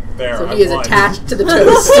 Yeah. There. So I he is won. attached to the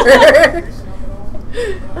toaster.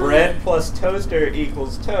 Bread plus toaster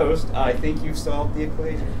equals toast. I think you've solved the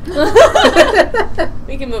equation.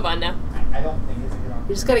 We can move on now.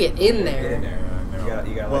 You just gotta get in Get in there. there.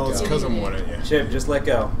 You gotta Well, let it's go. because I'm winning you. Chip, just let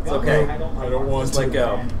go. It's okay. I don't want Just to. let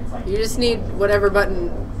go. You just need whatever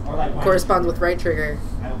button corresponds with right trigger.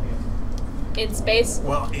 In space.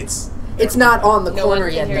 Well, it's It's not on the No corner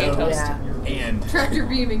one yet, can hear you though. toast. Yeah. and Tractor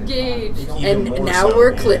beam engaged. even And more now so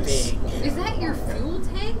we're is- clipping. Is that your fuel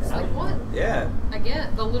tanks? Like, what? Yeah. I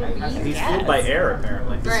get the little beans. He's fooled by air,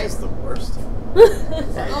 apparently. Right. This is the worst.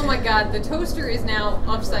 Oh my god, the toaster is now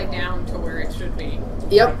upside down to where it should be.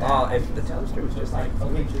 Yep. Oh, if the toaster was just like,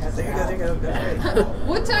 there you go.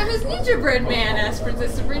 What time is Ninja Bread Man? Asked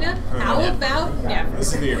Princess Sabrina. How about never?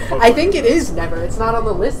 This is the equivalent. I think it is never. It's not on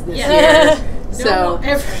the list this Yeah. year. No, So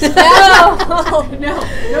every No. no,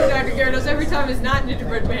 Dr. Gyarados, every time is not Ninja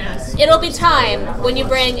Bread Man. It'll be time when you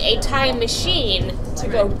bring a time machine to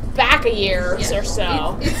go back a year Yeah. or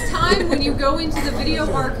so. It's time when you go into the video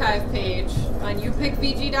archive page on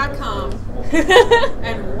UPickVG.com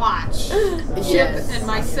and watch Chip Yes. and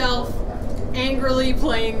myself angrily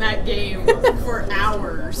playing that game for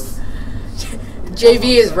hours.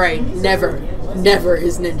 JV is right. Never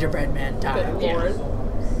is Ninja Bread Man time. Yeah.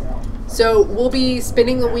 So we'll be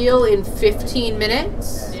spinning the wheel in 15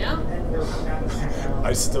 minutes. Yeah.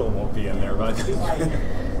 I still won't be in there, but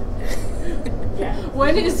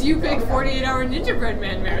When is UPick 48-hour Ninja Bread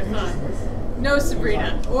Man marathon? No,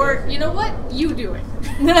 Sabrina. Or, you know what? You do it.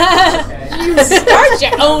 You start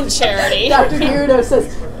your own charity. Dr. Gyarados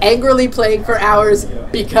says, angrily playing for hours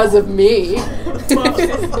because of me.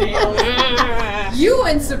 You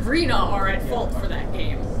and Sabrina are at fault for that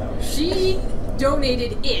game. She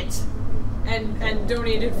donated it and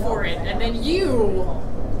donated for it, and then you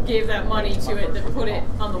gave that money to it that put it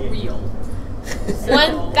on the wheel.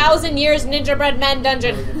 1,000 years Ninja Bread Man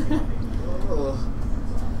dungeon.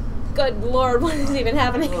 Good lord, what is even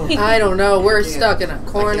happening? I don't know. We're can't- stuck in a I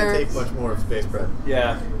corner. can't take much more of space bread.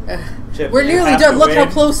 Yeah. Chip, We're you nearly have done. to Look how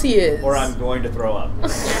win, close he is. Or I'm going to throw up.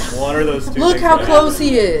 One or those two. Look things how gonna close happen.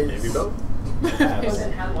 he is. Maybe both.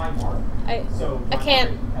 I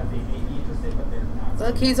can't.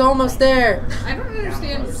 Look, he's almost there. I don't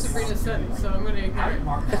understand Sabrina's sentence, so I'm going to ignore it.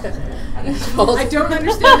 Well, I don't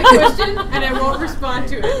understand the question, and I won't respond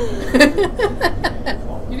to it.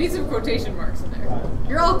 You need some quotation marks in there.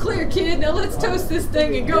 You're all clear, kid. Now let's toast this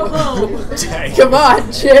thing and go home. Come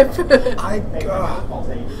on, Chip.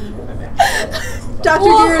 Dr.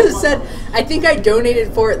 Gyarados said, I think I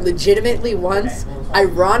donated for it legitimately once,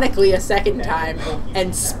 ironically a second time,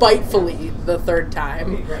 and spitefully the third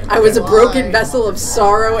time. I was a broken vessel of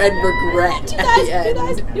sorrow and regret at the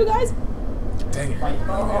end. You guys. dang it.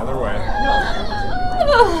 The other way.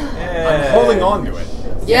 Yeah. I'm holding on to it.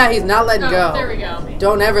 Yeah, he's not letting go. There we go.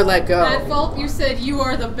 Don't ever let go. At fault, you said you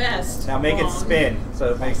are the best. Now make it Wrong. spin,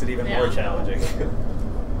 so it makes it even more Yeah. challenging.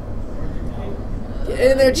 Get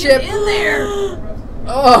in there, Chip. In there. Oh,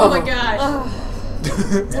 Oh my gosh.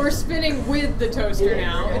 We're spinning with the toaster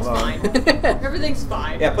now. It's Hold on. fine. Everything's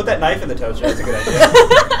fine. Yeah, put that knife in the toaster. That's a good idea.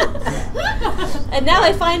 And now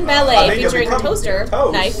I find I ballet think you'll featuring become toaster,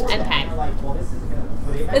 toast. knife, and pen.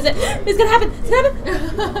 Is it? It's gonna happen. It's gonna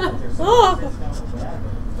happen. Oh.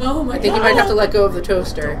 Oh my I think god. you might have to let go of the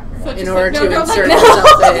toaster Such in a- order no, to don't insert let go.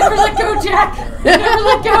 yourself Never in. let go, Jack. Never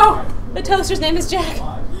let go. The toaster's name is Jack.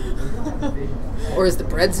 Or is the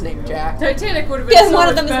bread's name Jack? Titanic would have been Yes, so one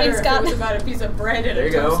of much them is better named if Scott. it was about a piece of bread and There a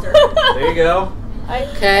you go. toaster. There you go.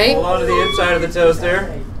 Okay, Hold on to the inside of the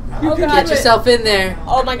toaster. Oh get god. yourself in there.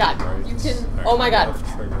 Oh my god. You can. Oh my god.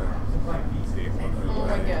 Oh my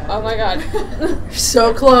god. Oh my god. You're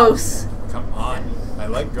so close. Come on. I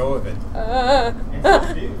let go of it.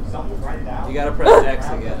 You gotta press X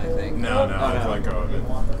again, I think. No, Oh, I let go of it.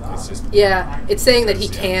 It's just. Yeah, it's saying that he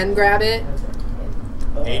can grab it.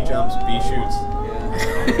 A jumps, B shoots.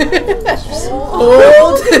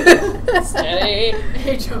 Hold. Steady.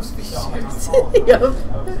 Hey, jumps, be shoots. Yup.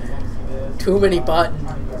 Too many buttons.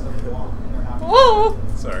 Whoa.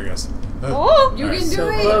 Sorry, guys. Whoa. You Alright, can do So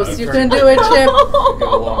it. close. You can do it, Chip.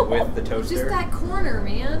 Go along with the toaster. Just that corner,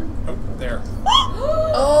 man. Oh, there.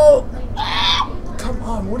 Oh. Come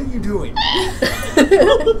on, what are you doing?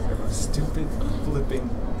 Stupid flipping.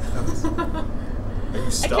 Are you I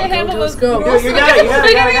stuck? can't handle those. Go. You got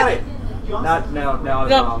it. Not now. Now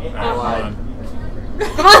it's wrong. Come Wide. on.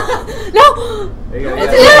 Come on. No. There you go.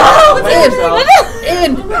 It's Yeah. in. Wait It's yourself.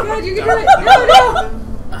 in. Oh my god, you can do it. No,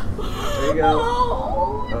 There you go.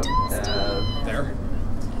 There.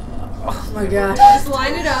 Oh my gosh. Just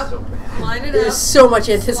line it up. Line it There's up. so much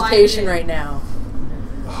anticipation Slide it in. right now.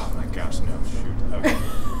 Oh my gosh, no, shoot. Okay,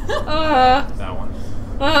 that one.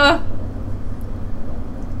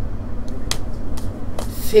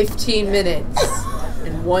 15 minutes.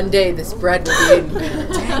 And one day this bread will be in here.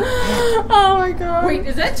 Oh my god. Wait,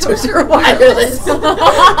 is that Toaster toaster wireless.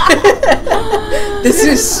 This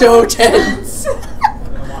is so tense.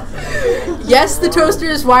 Yes, the toaster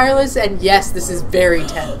is wireless, and yes, this is very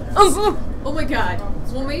tense. Oh my god.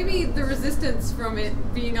 Well, maybe the resistance from it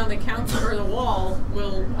being on the counter or the wall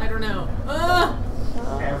will, I don't know.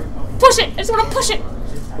 Push it. I just want to push it.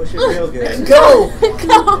 Push it real good. Go!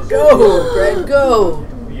 Go. Go, Brad, go!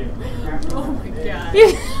 Oh my god.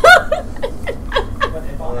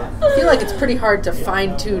 I feel like it's pretty hard to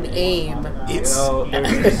fine-tune aim. It's.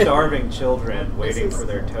 There's starving children waiting for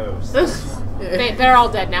their toast. They're all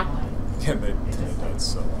dead now. Yeah, they died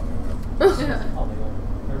so long ago.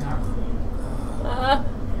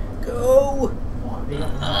 Go!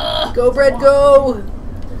 Go, Brad, go!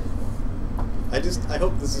 I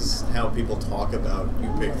hope this is how people talk about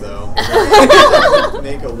UPick, though.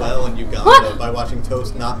 Make a well in Uganda by watching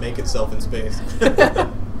Toast not make itself in space. The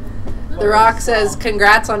Rock says,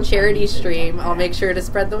 congrats on charity stream. I'll make sure to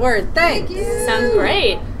spread the word. Thanks. Sounds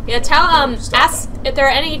great. Yeah, ask if there are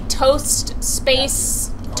any toaster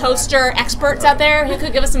experts out there who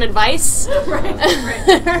could give us some advice. Right.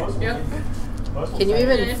 Yep. Can you And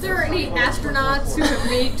even... if there are any astronauts who have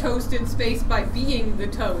made toast in space by being the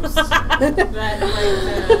toast, that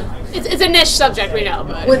might. It's a niche subject, we know,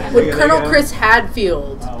 but Would Colonel Chris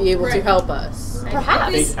Hadfield be able to help us?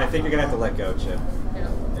 perhaps. I think you're gonna have to let go, Chip.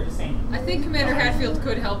 I think Commander Hatfield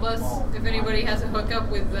could help us if anybody has a hookup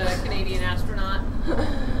with the Canadian astronaut.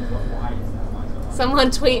 Someone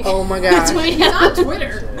tweet. Oh my gosh. tweet. He's on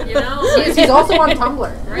Twitter, you know? He's also on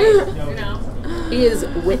Tumblr. Right, you know. He is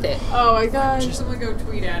with it. Oh my god. Someone go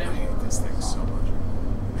tweet at I him. hate this thing so much.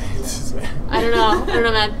 This is bad. I don't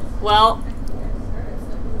know, man. Well,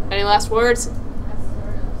 any last words?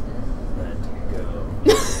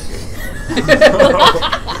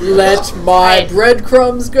 Let my Right.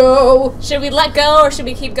 breadcrumbs go. Should we let go or should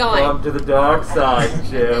we keep going? Come to the dark side,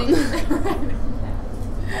 Chip.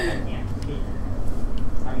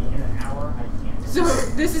 So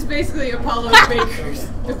this is basically Apollo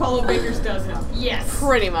Baker's dozen. Yes.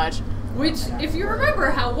 Pretty much. Which, if you remember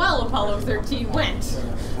how well Apollo 13 went,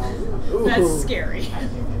 that's scary.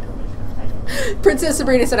 Princess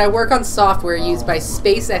Sabrina said, I work on software used by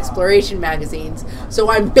space exploration magazines,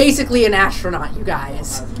 so I'm basically an astronaut, you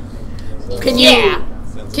guys. Can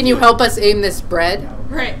you help us aim this bread?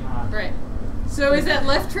 Right. So is that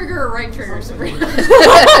left trigger or right trigger, Sabrina?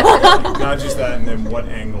 Not just that, and then what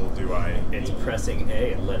angle do I? It's pressing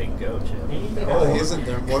A and letting go, Chip. Oh, isn't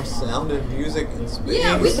there more sound and music in space?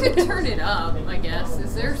 Yeah, we could turn it up, I guess.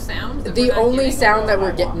 Is there sound? That The we're not only getting? sound that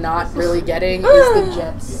we're not really getting is the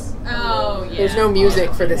jets. Oh, yeah. There's no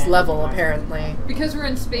music for this level, apparently. Because we're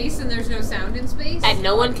in space and there's no sound in space? And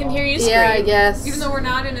no one can hear you scream. Yeah, I guess. Even though we're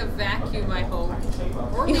not in a vacuum, I hope.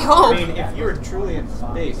 Or we You are. hope. I mean, if you were truly in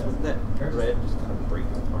space, wouldn't that bread just kind of break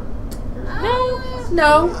apart?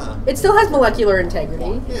 No, it still has molecular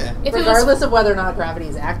integrity. Yeah. If it was Regardless of whether or not gravity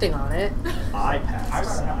is acting on it. I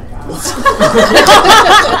passed.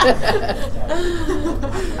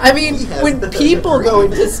 I mean, when people go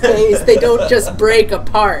into space, they don't just break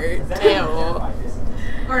apart.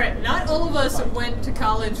 Alright, not all of us went to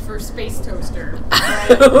college for space toaster.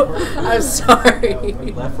 I'm sorry.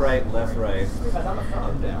 Left, right,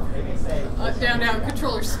 up, down. Up, down, down,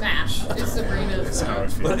 controller smash is Sabrina's. That's how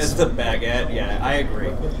it But feels. as the baguette, yeah, I agree.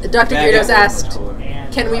 Dr. Baguette Gyarados was asked, cooler.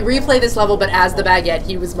 can we replay this level, but as the baguette,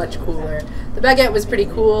 he was much cooler. The baguette was pretty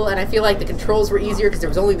cool, and I feel like the controls were easier because there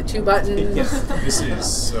was only the 2 buttons. This is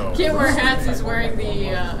so. Can't Wear Hats is wearing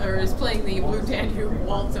the, or is playing the Blue Danube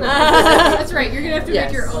waltz. That's right, you're gonna have to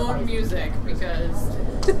Yes. make your own music because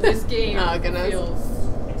this game Oh, goodness. feels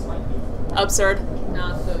absurd.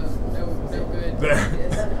 not no good.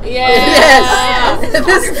 There. Yeah.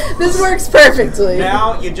 Yes. This works perfectly.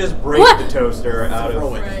 Now you just break What? the toaster out of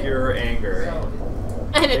Right. pure anger.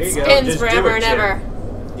 And There it you go. spins Just do forever it, and Chip. ever.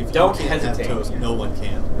 If Don't you can't hesitate. have toast, no one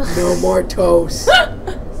can. No more toast.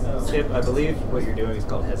 Chip, I believe what you're doing is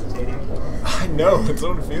called hesitating. I know, it's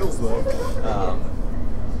what it feels like.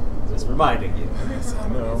 Just reminding you. Yes, I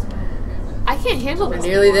know. I can't handle We're this.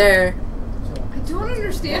 nearly there. I don't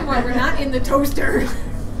understand why we're not in the toaster.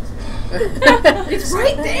 It's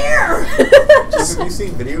right there. Have you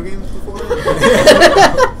seen video games before?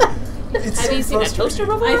 Have you seen a toaster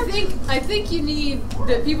before? I think you need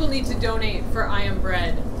that people need to donate for I Am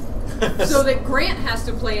Bread. So that Grant has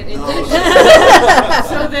to play it in this.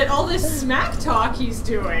 So that all this smack talk he's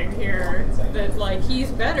doing here, that like he's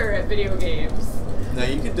better at video games. No,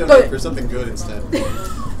 you can donate But- for something good instead.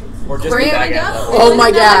 Or just Grant- the baguette level. Oh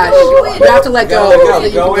my gosh. You have to let go. Go, so that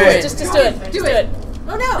you go can in. Just do it. Do it.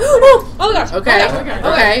 Oh no. Oh gosh. Okay.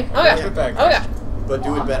 Okay. Okay. Get back. Oh gosh. But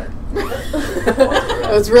do it better.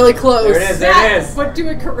 That was really close. There it is. There it is. But do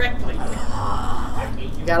it correctly.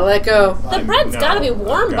 You gotta let go. The bread's No. gotta be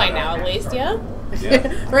warm by Gotta. now, at least, yeah?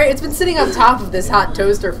 Yeah. Right? It's been sitting on top of this hot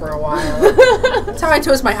toaster for a while. That's how I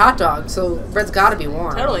toast my hot dog, so bread's gotta be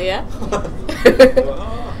warm. Totally, yeah.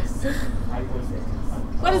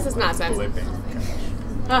 What is this nonsense? Flipping.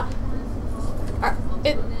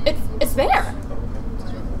 It's there.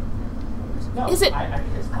 Is it?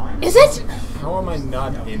 Is it? How am I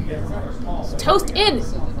not in there? Toast in.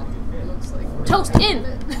 Toast in.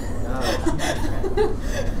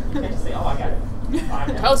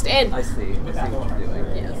 Toast in. I see. I see what you're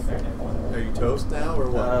doing. Are you toast now or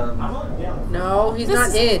what? No, he's This not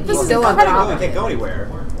is- in. this He's is still on incredible. We top. can't go anywhere.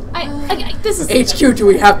 This is HQ, do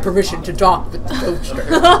we have permission to talk with the toaster?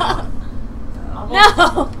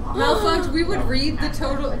 no. Malfunct, we would read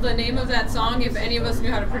the name of that song if any of us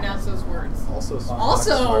knew how to pronounce those words. Also,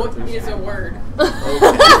 Also is a word.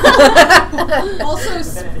 Also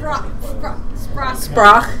Sprach.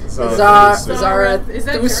 Zarathustra.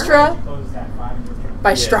 Zarathustra.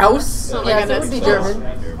 By Strauss. Oh my Yeah, that would goodness. be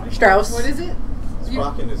German. Strauss. What is it?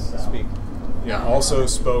 Sprachen is speak. Yeah, also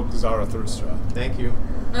spoke Zarathustra. Thank you.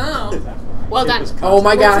 Oh. Well done. Oh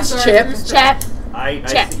my gosh, What's Chip. Chap.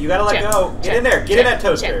 You gotta let Check. go. Get Check. in there. Get in that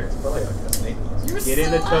toaster. Get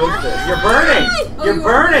in the toaster. You're burning. Oh, You're you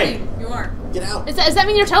burning. You are. Get out. Does that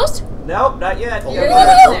mean you're toast? Nope, not yet. Oh, You're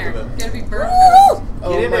yeah. in there. Gotta be burnt toast.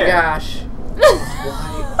 Oh Get in my there. gosh.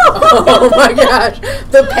 Oh my gosh.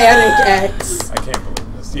 The panic X. I can't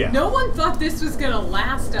believe this. Yeah. No one thought this was gonna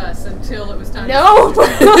last us until it was time. No. To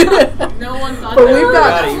no one thought But that. we've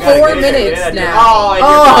got You gotta 4 get in there, minutes get in there. now. Oh, and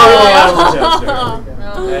you're totally out of the toaster.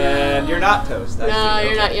 Oh. And you're not toast. I No, see.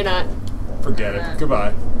 you're not. You're not. Forget it.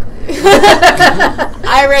 Goodbye.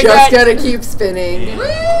 I regret. Just gotta keep spinning.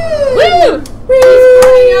 Woo!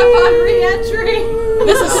 Coming up on re-entry.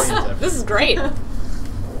 This is great.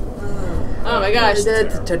 Oh my gosh.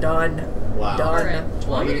 Done. Wow. Done. Alright.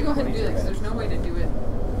 Well, I'm gonna go ahead and do that because there's no way to do it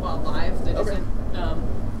while live. That isn't.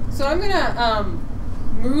 So I'm gonna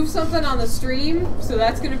move something on the stream. So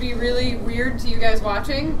that's gonna be really weird to you guys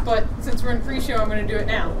watching. But since we're in pre-show, I'm gonna do it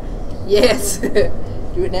now. Yes. Do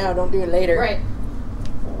it now, don't do it later. Right.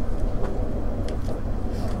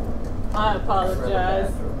 I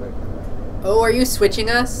apologize. Oh, are you switching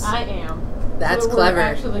us? I am. That's so clever. We're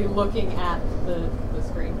actually looking at the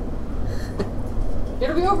screen.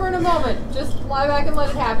 It'll be over in a moment. Just lie back and let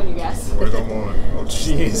it happen, you guys. Wait a moment. Oh,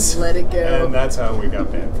 jeez. Let it go. And that's how we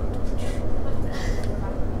got banned from Twitch.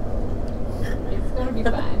 It's gonna be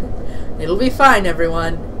fine. It'll be fine,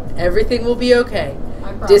 everyone. Everything will be okay.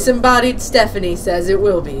 I promise. Disembodied Stephonee says it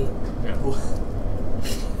will be. Yeah.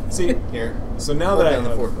 See, Here. so now that I on the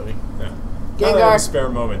have, fort, buddy. yeah. Now that I have Gengar. a spare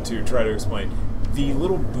moment to try to explain, the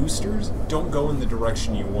little boosters don't go in the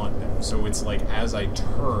direction you want them. So it's like as I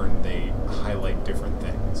turn, they highlight different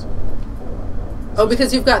things. Oh,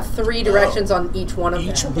 because you've got 3 directions on each one of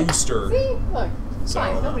Each them. booster. See? Look. So-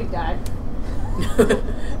 Fine. Nobody died.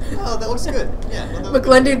 Oh, that looks good. Yeah. No, that was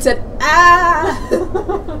McGlendon said, ah!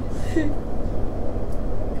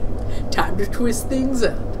 Time to twist things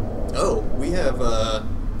up. good. Oh, we have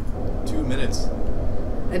 2 minutes.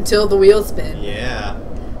 Until the wheels spin. Yeah.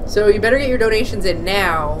 So you better get your donations in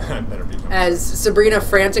now, I better be coming. as Sabrina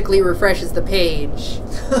frantically refreshes the page.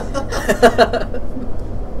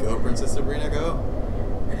 Go, Princess Sabrina, go.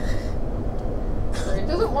 It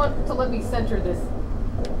doesn't want to let me center this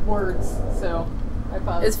words, so I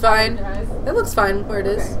apologize. It's fine. Guys. It looks fine where it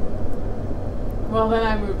is. Okay. Well, then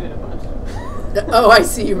I moved it a bunch. Oh, I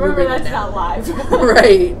see you Remember, moving it that's now. not live.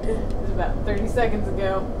 Right. It was about 30 seconds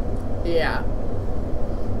ago. Yeah.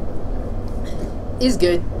 Is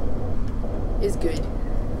good. is good.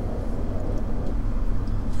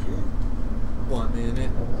 1 minute.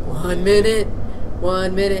 1 minute.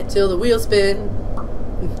 1 minute till the wheels spin.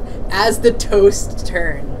 As the toast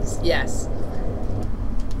turns. Yes.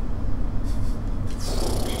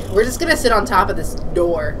 We're just gonna sit on top of this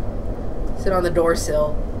door. Sit on the door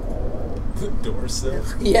sill. The door sill?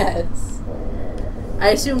 Yes. I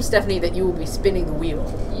assume, Stephonee, that you will be spinning the wheel.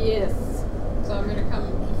 Yes. So I'm gonna come.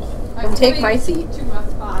 Come take my seat. To my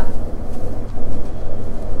spot.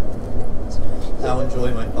 I'll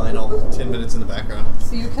enjoy my final 10 minutes in the background.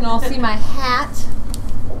 So you can all see my hat.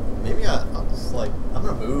 Maybe I'll just like, I'm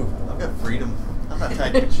gonna move. I've got freedom. I'm not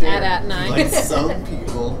tied to a chair. At 9. Like some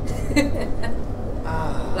people.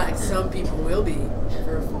 Like some people will be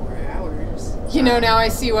for 4 hours. You know, now I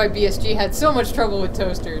see why BSG had so much trouble with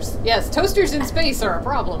toasters. Yes, toasters in space are a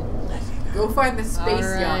problem. Go find the space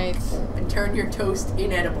Alright. yacht and turn your toast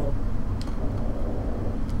inedible.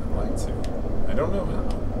 I'd like to. I don't know how.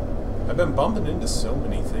 I've been bumping into so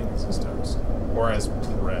many things as toast. Or as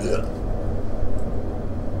bread.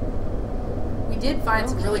 We did find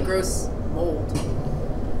some really gross mold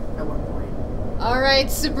at one point. Alright,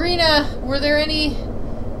 Sabrina, were there any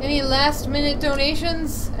last minute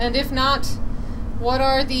donations? And if not, what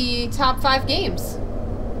are the top 5 games?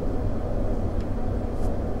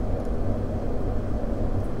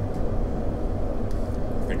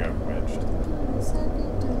 I think I'm wedged.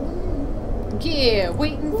 Yeah,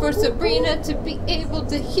 waiting for Sabrina to be able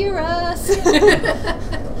to hear us.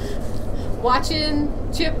 Watching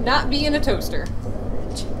Chip not be in a toaster.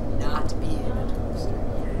 Not being a toaster,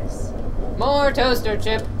 yes. More toaster,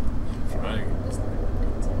 Chip. Trying.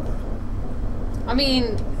 I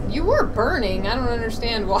mean, you were burning. I don't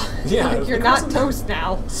understand why. Yeah, Like, you're because not of- toast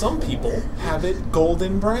now. Some people have it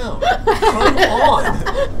golden brown. Come on.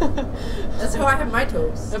 That's how I have my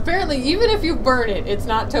toast. Apparently, even if you burn it, it's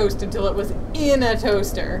not toast until it was in a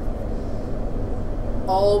toaster.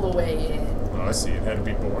 All the way in. Oh, I see. It had to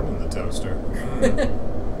be born in the toaster.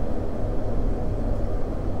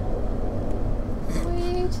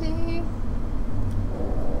 Waiting.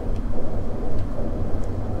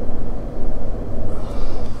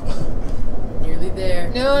 Nearly there.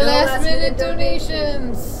 No last minute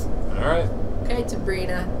donations. All right. Okay,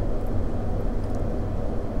 Sabrina.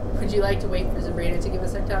 Would you like to wait for Sabrina to give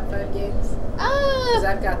us our top 5 games? Because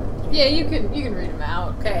I've got them. Yeah, you can read them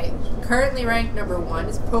out. Okay, currently ranked number 1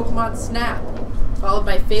 is Pokemon Snap, followed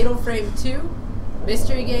by Fatal Frame 2,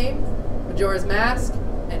 Mystery Game, Majora's Mask,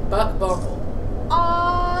 and Buck Bumble.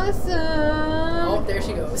 Awesome. Oh, there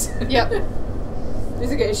she goes. Yep.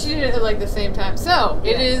 It's okay. She did it at like the same time. So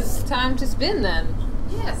it Yes. is time to spin then.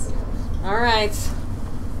 Yes. All right.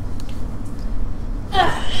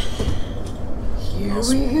 Here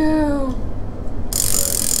Awesome. we go.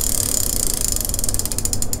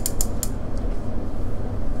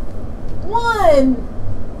 One.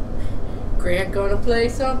 Grant gonna play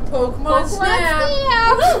some Pokemon Snap.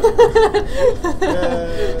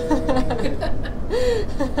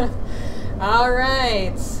 All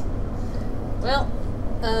right. Well,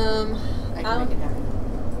 I can make it happen.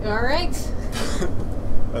 all right.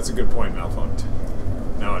 That's a good point, Malfunct.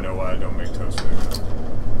 Now I know why I don't make toast very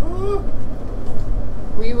well.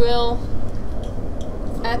 We will,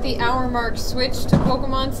 at the hour mark, switch to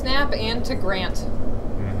Pokemon Snap and to Grant.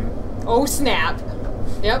 Mm-hmm. Oh, snap.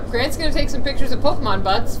 Yep, Grant's going to take some pictures of Pokemon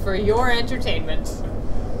butts for your entertainment.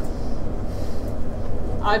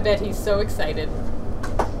 I bet he's so excited.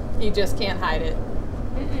 He just can't hide it.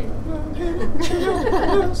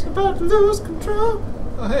 About to lose control.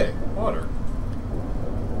 Oh, hey, water.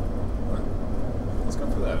 What? Let's go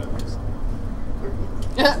for that at least.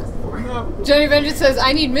 No. Johnny Vengeance says,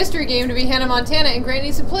 I need Mystery Game to be Hannah Montana and Grant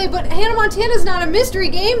needs to play, but Hannah Montana's not a mystery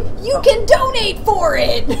game. You can donate for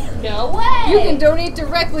it. No way! You can donate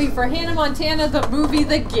directly for Hannah Montana, the movie,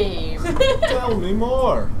 the game. Tell me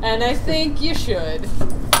more. And I think you should.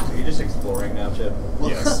 Are you just exploring now, Chip?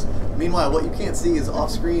 Yes. Meanwhile, what you can't see is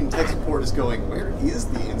off-screen tech support is going, where is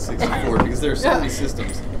the N64? Because there are so many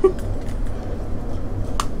systems.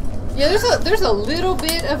 Yeah, there's a little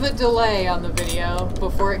bit of a delay on the video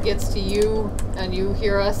before it gets to you and you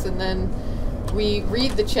hear us, and then we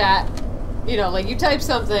read the chat. You know, like you type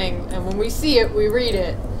something, and when we see it, we read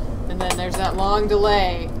it, and then there's that long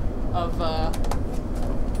delay of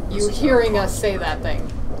you hearing us say that thing.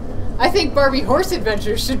 I think Barbie Horse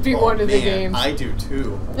Adventures should be one of the games. I do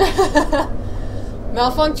too.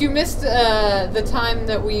 Malfunct, you missed the time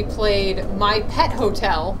that we played My Pet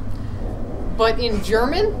Hotel, but in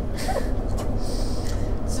German.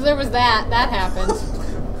 So there was that. That happened.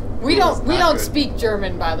 We don't good. speak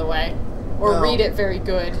German, by the way, or No. read it very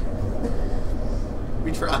good.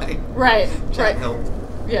 We try. Right. Chat helped.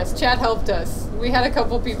 Yes, chat helped us. We had a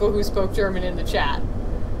couple people who spoke German in the chat.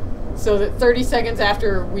 So that 30 seconds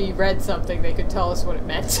after we read something, they could tell us what it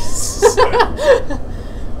meant.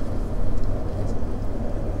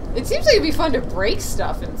 It seems like it'd be fun to break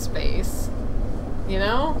stuff in space. You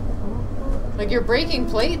know? Like you're breaking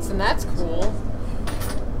plates, and that's cool.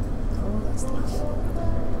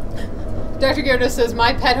 Dr. Gerda says,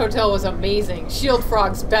 my pet hotel was amazing. Shield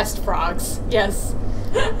frogs, best frogs. Yes.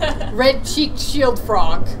 Red-cheeked shield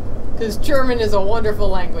frog. Because German is a wonderful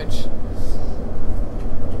language.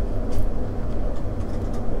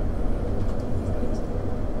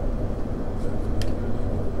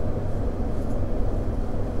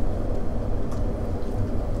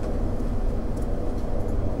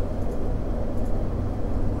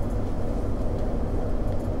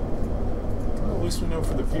 We know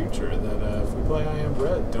for the future that if we play I Am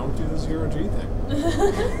Bread, don't do the 0G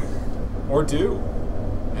thing. Or do.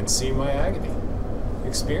 And see my agony.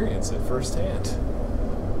 Experience it firsthand.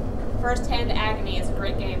 First Hand Agony is a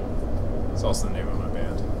great game. It's also the name of my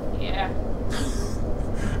band. Yeah.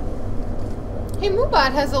 Hey,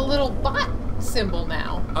 Moobot has a little bot symbol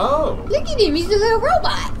now. Oh! Look at him, he's a little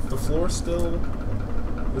robot. The floor still...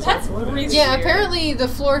 is That's off limits. really- Yeah, Weird. apparently the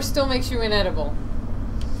floor still makes you inedible.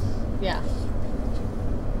 Yeah.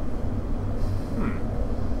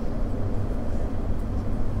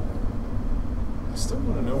 I still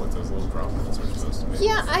want to know what those little droplets are supposed to be.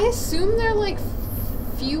 Yeah, I assume they're like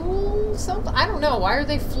fuel something. I don't know. Why are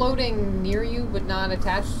they floating near you but not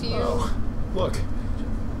attached to you? Oh, look.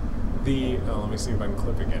 Let me see if I can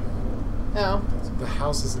clip again. Oh. The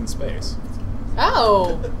house is in space.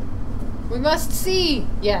 Oh. We must see.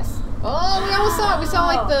 Yes. Oh, we almost saw it. We saw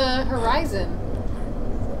like the horizon.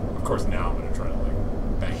 Of course, now I'm going to try to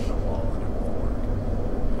like bang the wall and it won't work.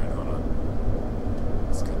 Alright, hold on.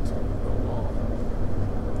 Let's get to the wall.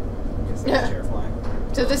 Is that chair flying?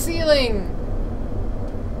 To the ceiling.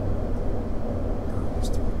 Oh, you're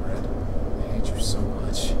still red. I hate you so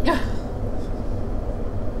much.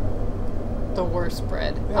 The worst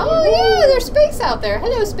bread. Yeah, Oh like- yeah, there's space out there.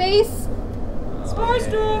 Hello, space. Spice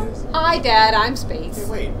Jam. Hi, Dad. I'm space.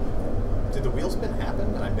 Hey, wait. Did the wheel spin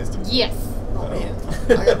happen and I missed it? Yes. Oh man,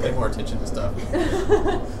 I gotta pay more attention to stuff.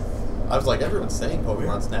 I was like, everyone's saying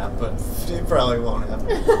Pokemon Snap, but it probably won't happen.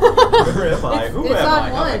 Where am I? Who It's am on I?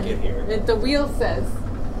 How did I one. get here? The wheel says.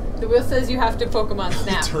 The wheel says you have to Pokemon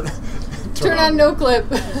Snap. Turn on no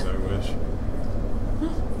clip. As I wish.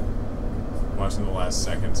 Watching the last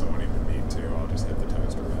second, so I won't even need to. I'll just hit the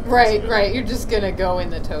toaster. Right, right. You're just gonna go in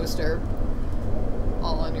the toaster.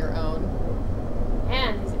 All on your own.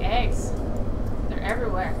 Man, these eggs. They're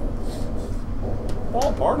everywhere.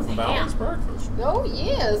 All part of a balanced breakfast. Oh,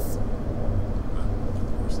 yes.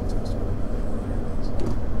 Where's the toaster? There it is.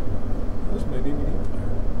 Where's my DVD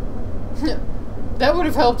player? That would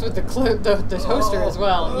have helped with the clip, the toaster as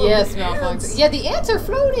well. Oh, Yes, the malfunction. ants. Yeah, the ants are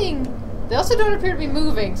floating. They also don't appear to be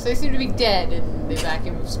moving, so they seem to be dead in the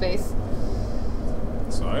vacuum of space.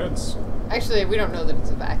 Science. Actually, we don't know that it's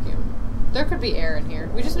a vacuum. There could be air in here.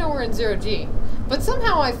 We just know we're in 0G. But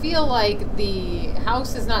somehow I feel like the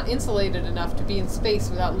house is not insulated enough to be in space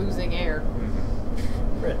without losing air.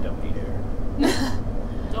 Red don't need air.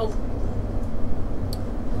 Oh.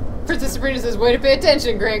 Princess Sabrina says, way to pay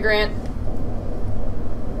attention, GrantGrant.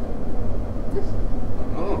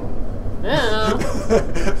 Yeah.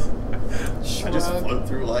 I just float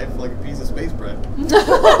through life like a piece of space bread.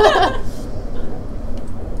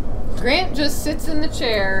 Grant just sits in the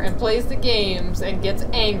chair and plays the games and gets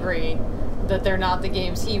angry that they're not the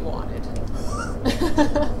games he wanted.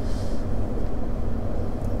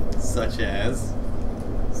 Such as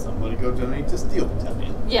somebody go donate to Steel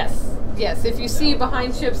Battalion. Yes, yes. If you see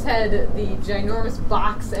behind Chip's head the ginormous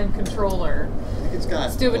box and controller, I think it's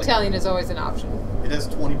got Steel like, Battalion is always an option. It has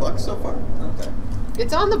 $20 so far. Okay.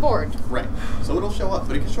 It's on the board. Right. So it'll show up,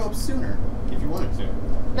 but it can show up sooner if you wanted to.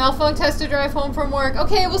 Malfunct has to drive home from work.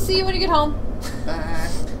 Okay, we'll see you when you get home. Bye.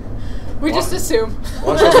 We just assume.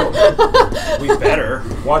 Watch us. We better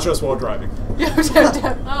watch us while driving.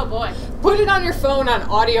 Oh boy. Put it on your phone on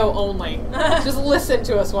audio only. Just listen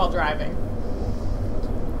to us while driving.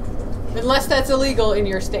 Unless that's illegal in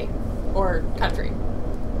your state or country,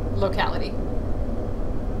 locality.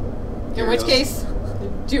 In which case,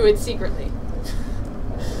 do it secretly.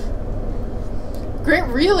 Grant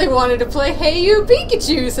really wanted to play Hey You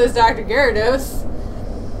Pikachu, says Dr. Gyarados.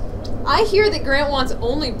 I hear that Grant wants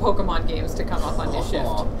only Pokemon games to come up on his shift.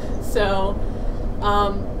 So,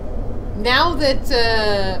 now that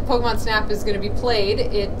Pokemon Snap is going to be played,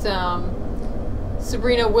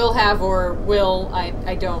 Sabrina will have, or will,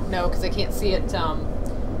 I don't know because I can't see it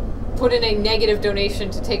put in a negative donation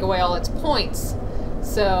to take away all its points.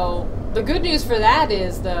 So the good news for that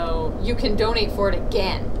is, though, you can donate for it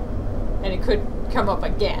again, and it could come up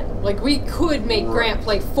again. Like, we could make Grant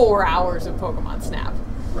play 4 hours of Pokemon Snap.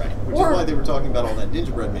 Right. Which Or- is why they were talking about all that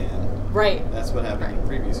Gingerbread Man. Right. That's what happened in the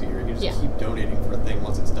previous year. You just Yeah. keep donating for a thing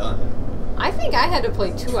once it's done. I think I had to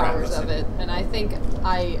play 2 Crap, hours of it, and I think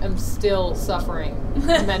I am still suffering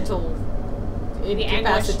mental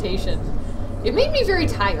incapacitation. It made me very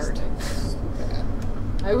tired.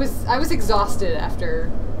 I was exhausted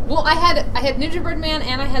after. Well, I had Gingerbread Man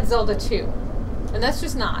and I had Zelda 2, and that's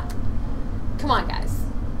just not. Come on, guys,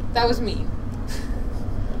 that was mean.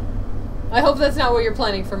 I hope that's not what you're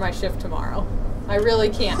planning for my shift tomorrow. I really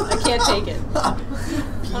can't. I can't take it.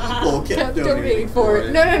 People kept donating for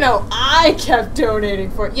it. No. I kept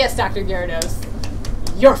donating for it. Yes, Dr. Gyarados.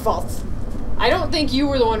 Your fault. I don't think you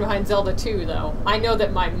were the one behind Zelda 2, though. I know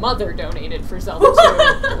that my mother donated for Zelda 2.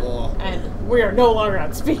 Oh. And we are no longer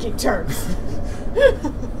on speaking terms.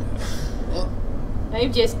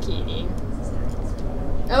 I'm just kidding.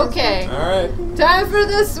 Okay. Alright. Time for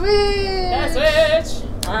the Switch! Switch!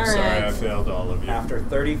 Alright. Sorry, I failed all of you. After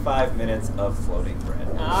 35 minutes of floating bread.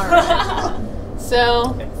 Alright.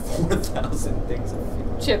 So, And 4,000 things of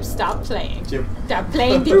food. Chip, stop playing. Chip. Stop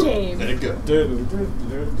playing the game. Let it go.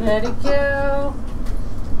 Let it go.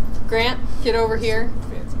 Grant, get over here.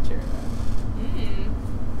 Fancy chair.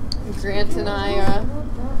 Grant and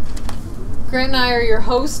I are your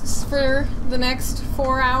hosts for the next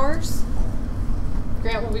 4 hours.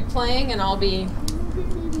 Grant will be playing, and I'll be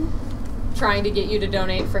trying to get you to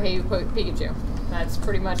donate for Hey Pikachu. That's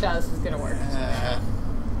pretty much how this is going to work.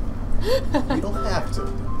 You don't have to.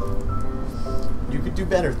 You could do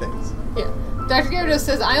better things. Yeah. Dr. Gyarados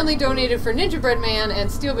says, I only donated for Ninja Bread Man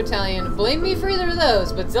and Steel Battalion. Blame me for either of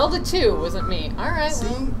those, but Zelda 2 wasn't me. Alright, See,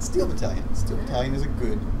 well. Steel Battalion. Steel Battalion is a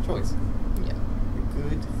good choice. Yeah.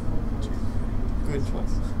 Good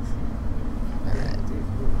choice. Alright.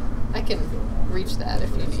 I can reach that if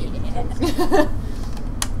you need.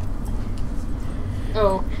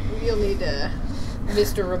 Oh, you'll need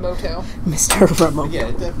Mr. Remoto. Mr. Remote. But yeah,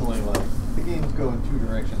 it definitely, the games go in 2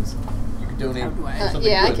 directions. You could donate for something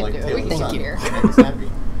yeah, I good, can like do it. Tale We of can the Sun, hear. make us happy.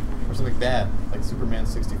 Or something bad, like Superman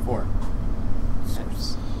 64.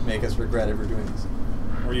 Just make us regret ever doing this.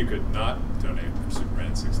 Or you could not donate for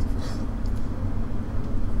Superman 64.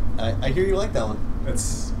 I hear you like that one.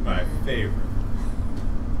 That's my favorite.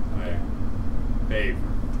 My favorite.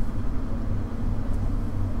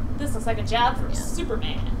 This looks like a job for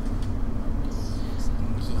Superman.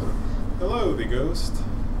 Hello, the ghost.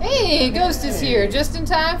 Hey, Ghost is here, just in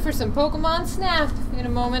time for some Pokemon Snap in a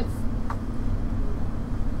moment.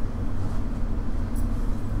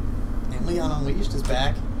 And Leon Unleashed is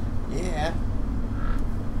back. Yeah.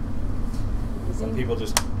 Some people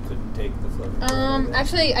just couldn't take the floating bread.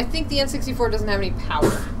 Actually, I think the N64 doesn't have any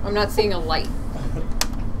power. I'm not seeing a light.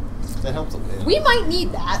 That helps a bit. We might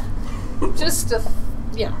need that. Just to,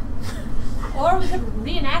 Or we could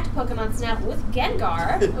reenact Pokemon Snap with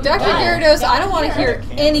Gengar. Dr. Wow. Gyarados, I don't want to Here.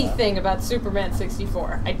 hear anything about Superman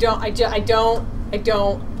 64. I don't.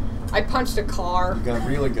 I punched a car. You got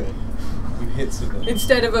really good. You hit civilians.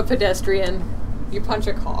 Instead of a pedestrian, you punch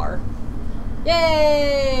a car.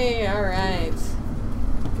 Yay! Alright.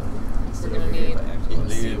 We're gonna need.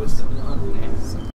 Let's see what's the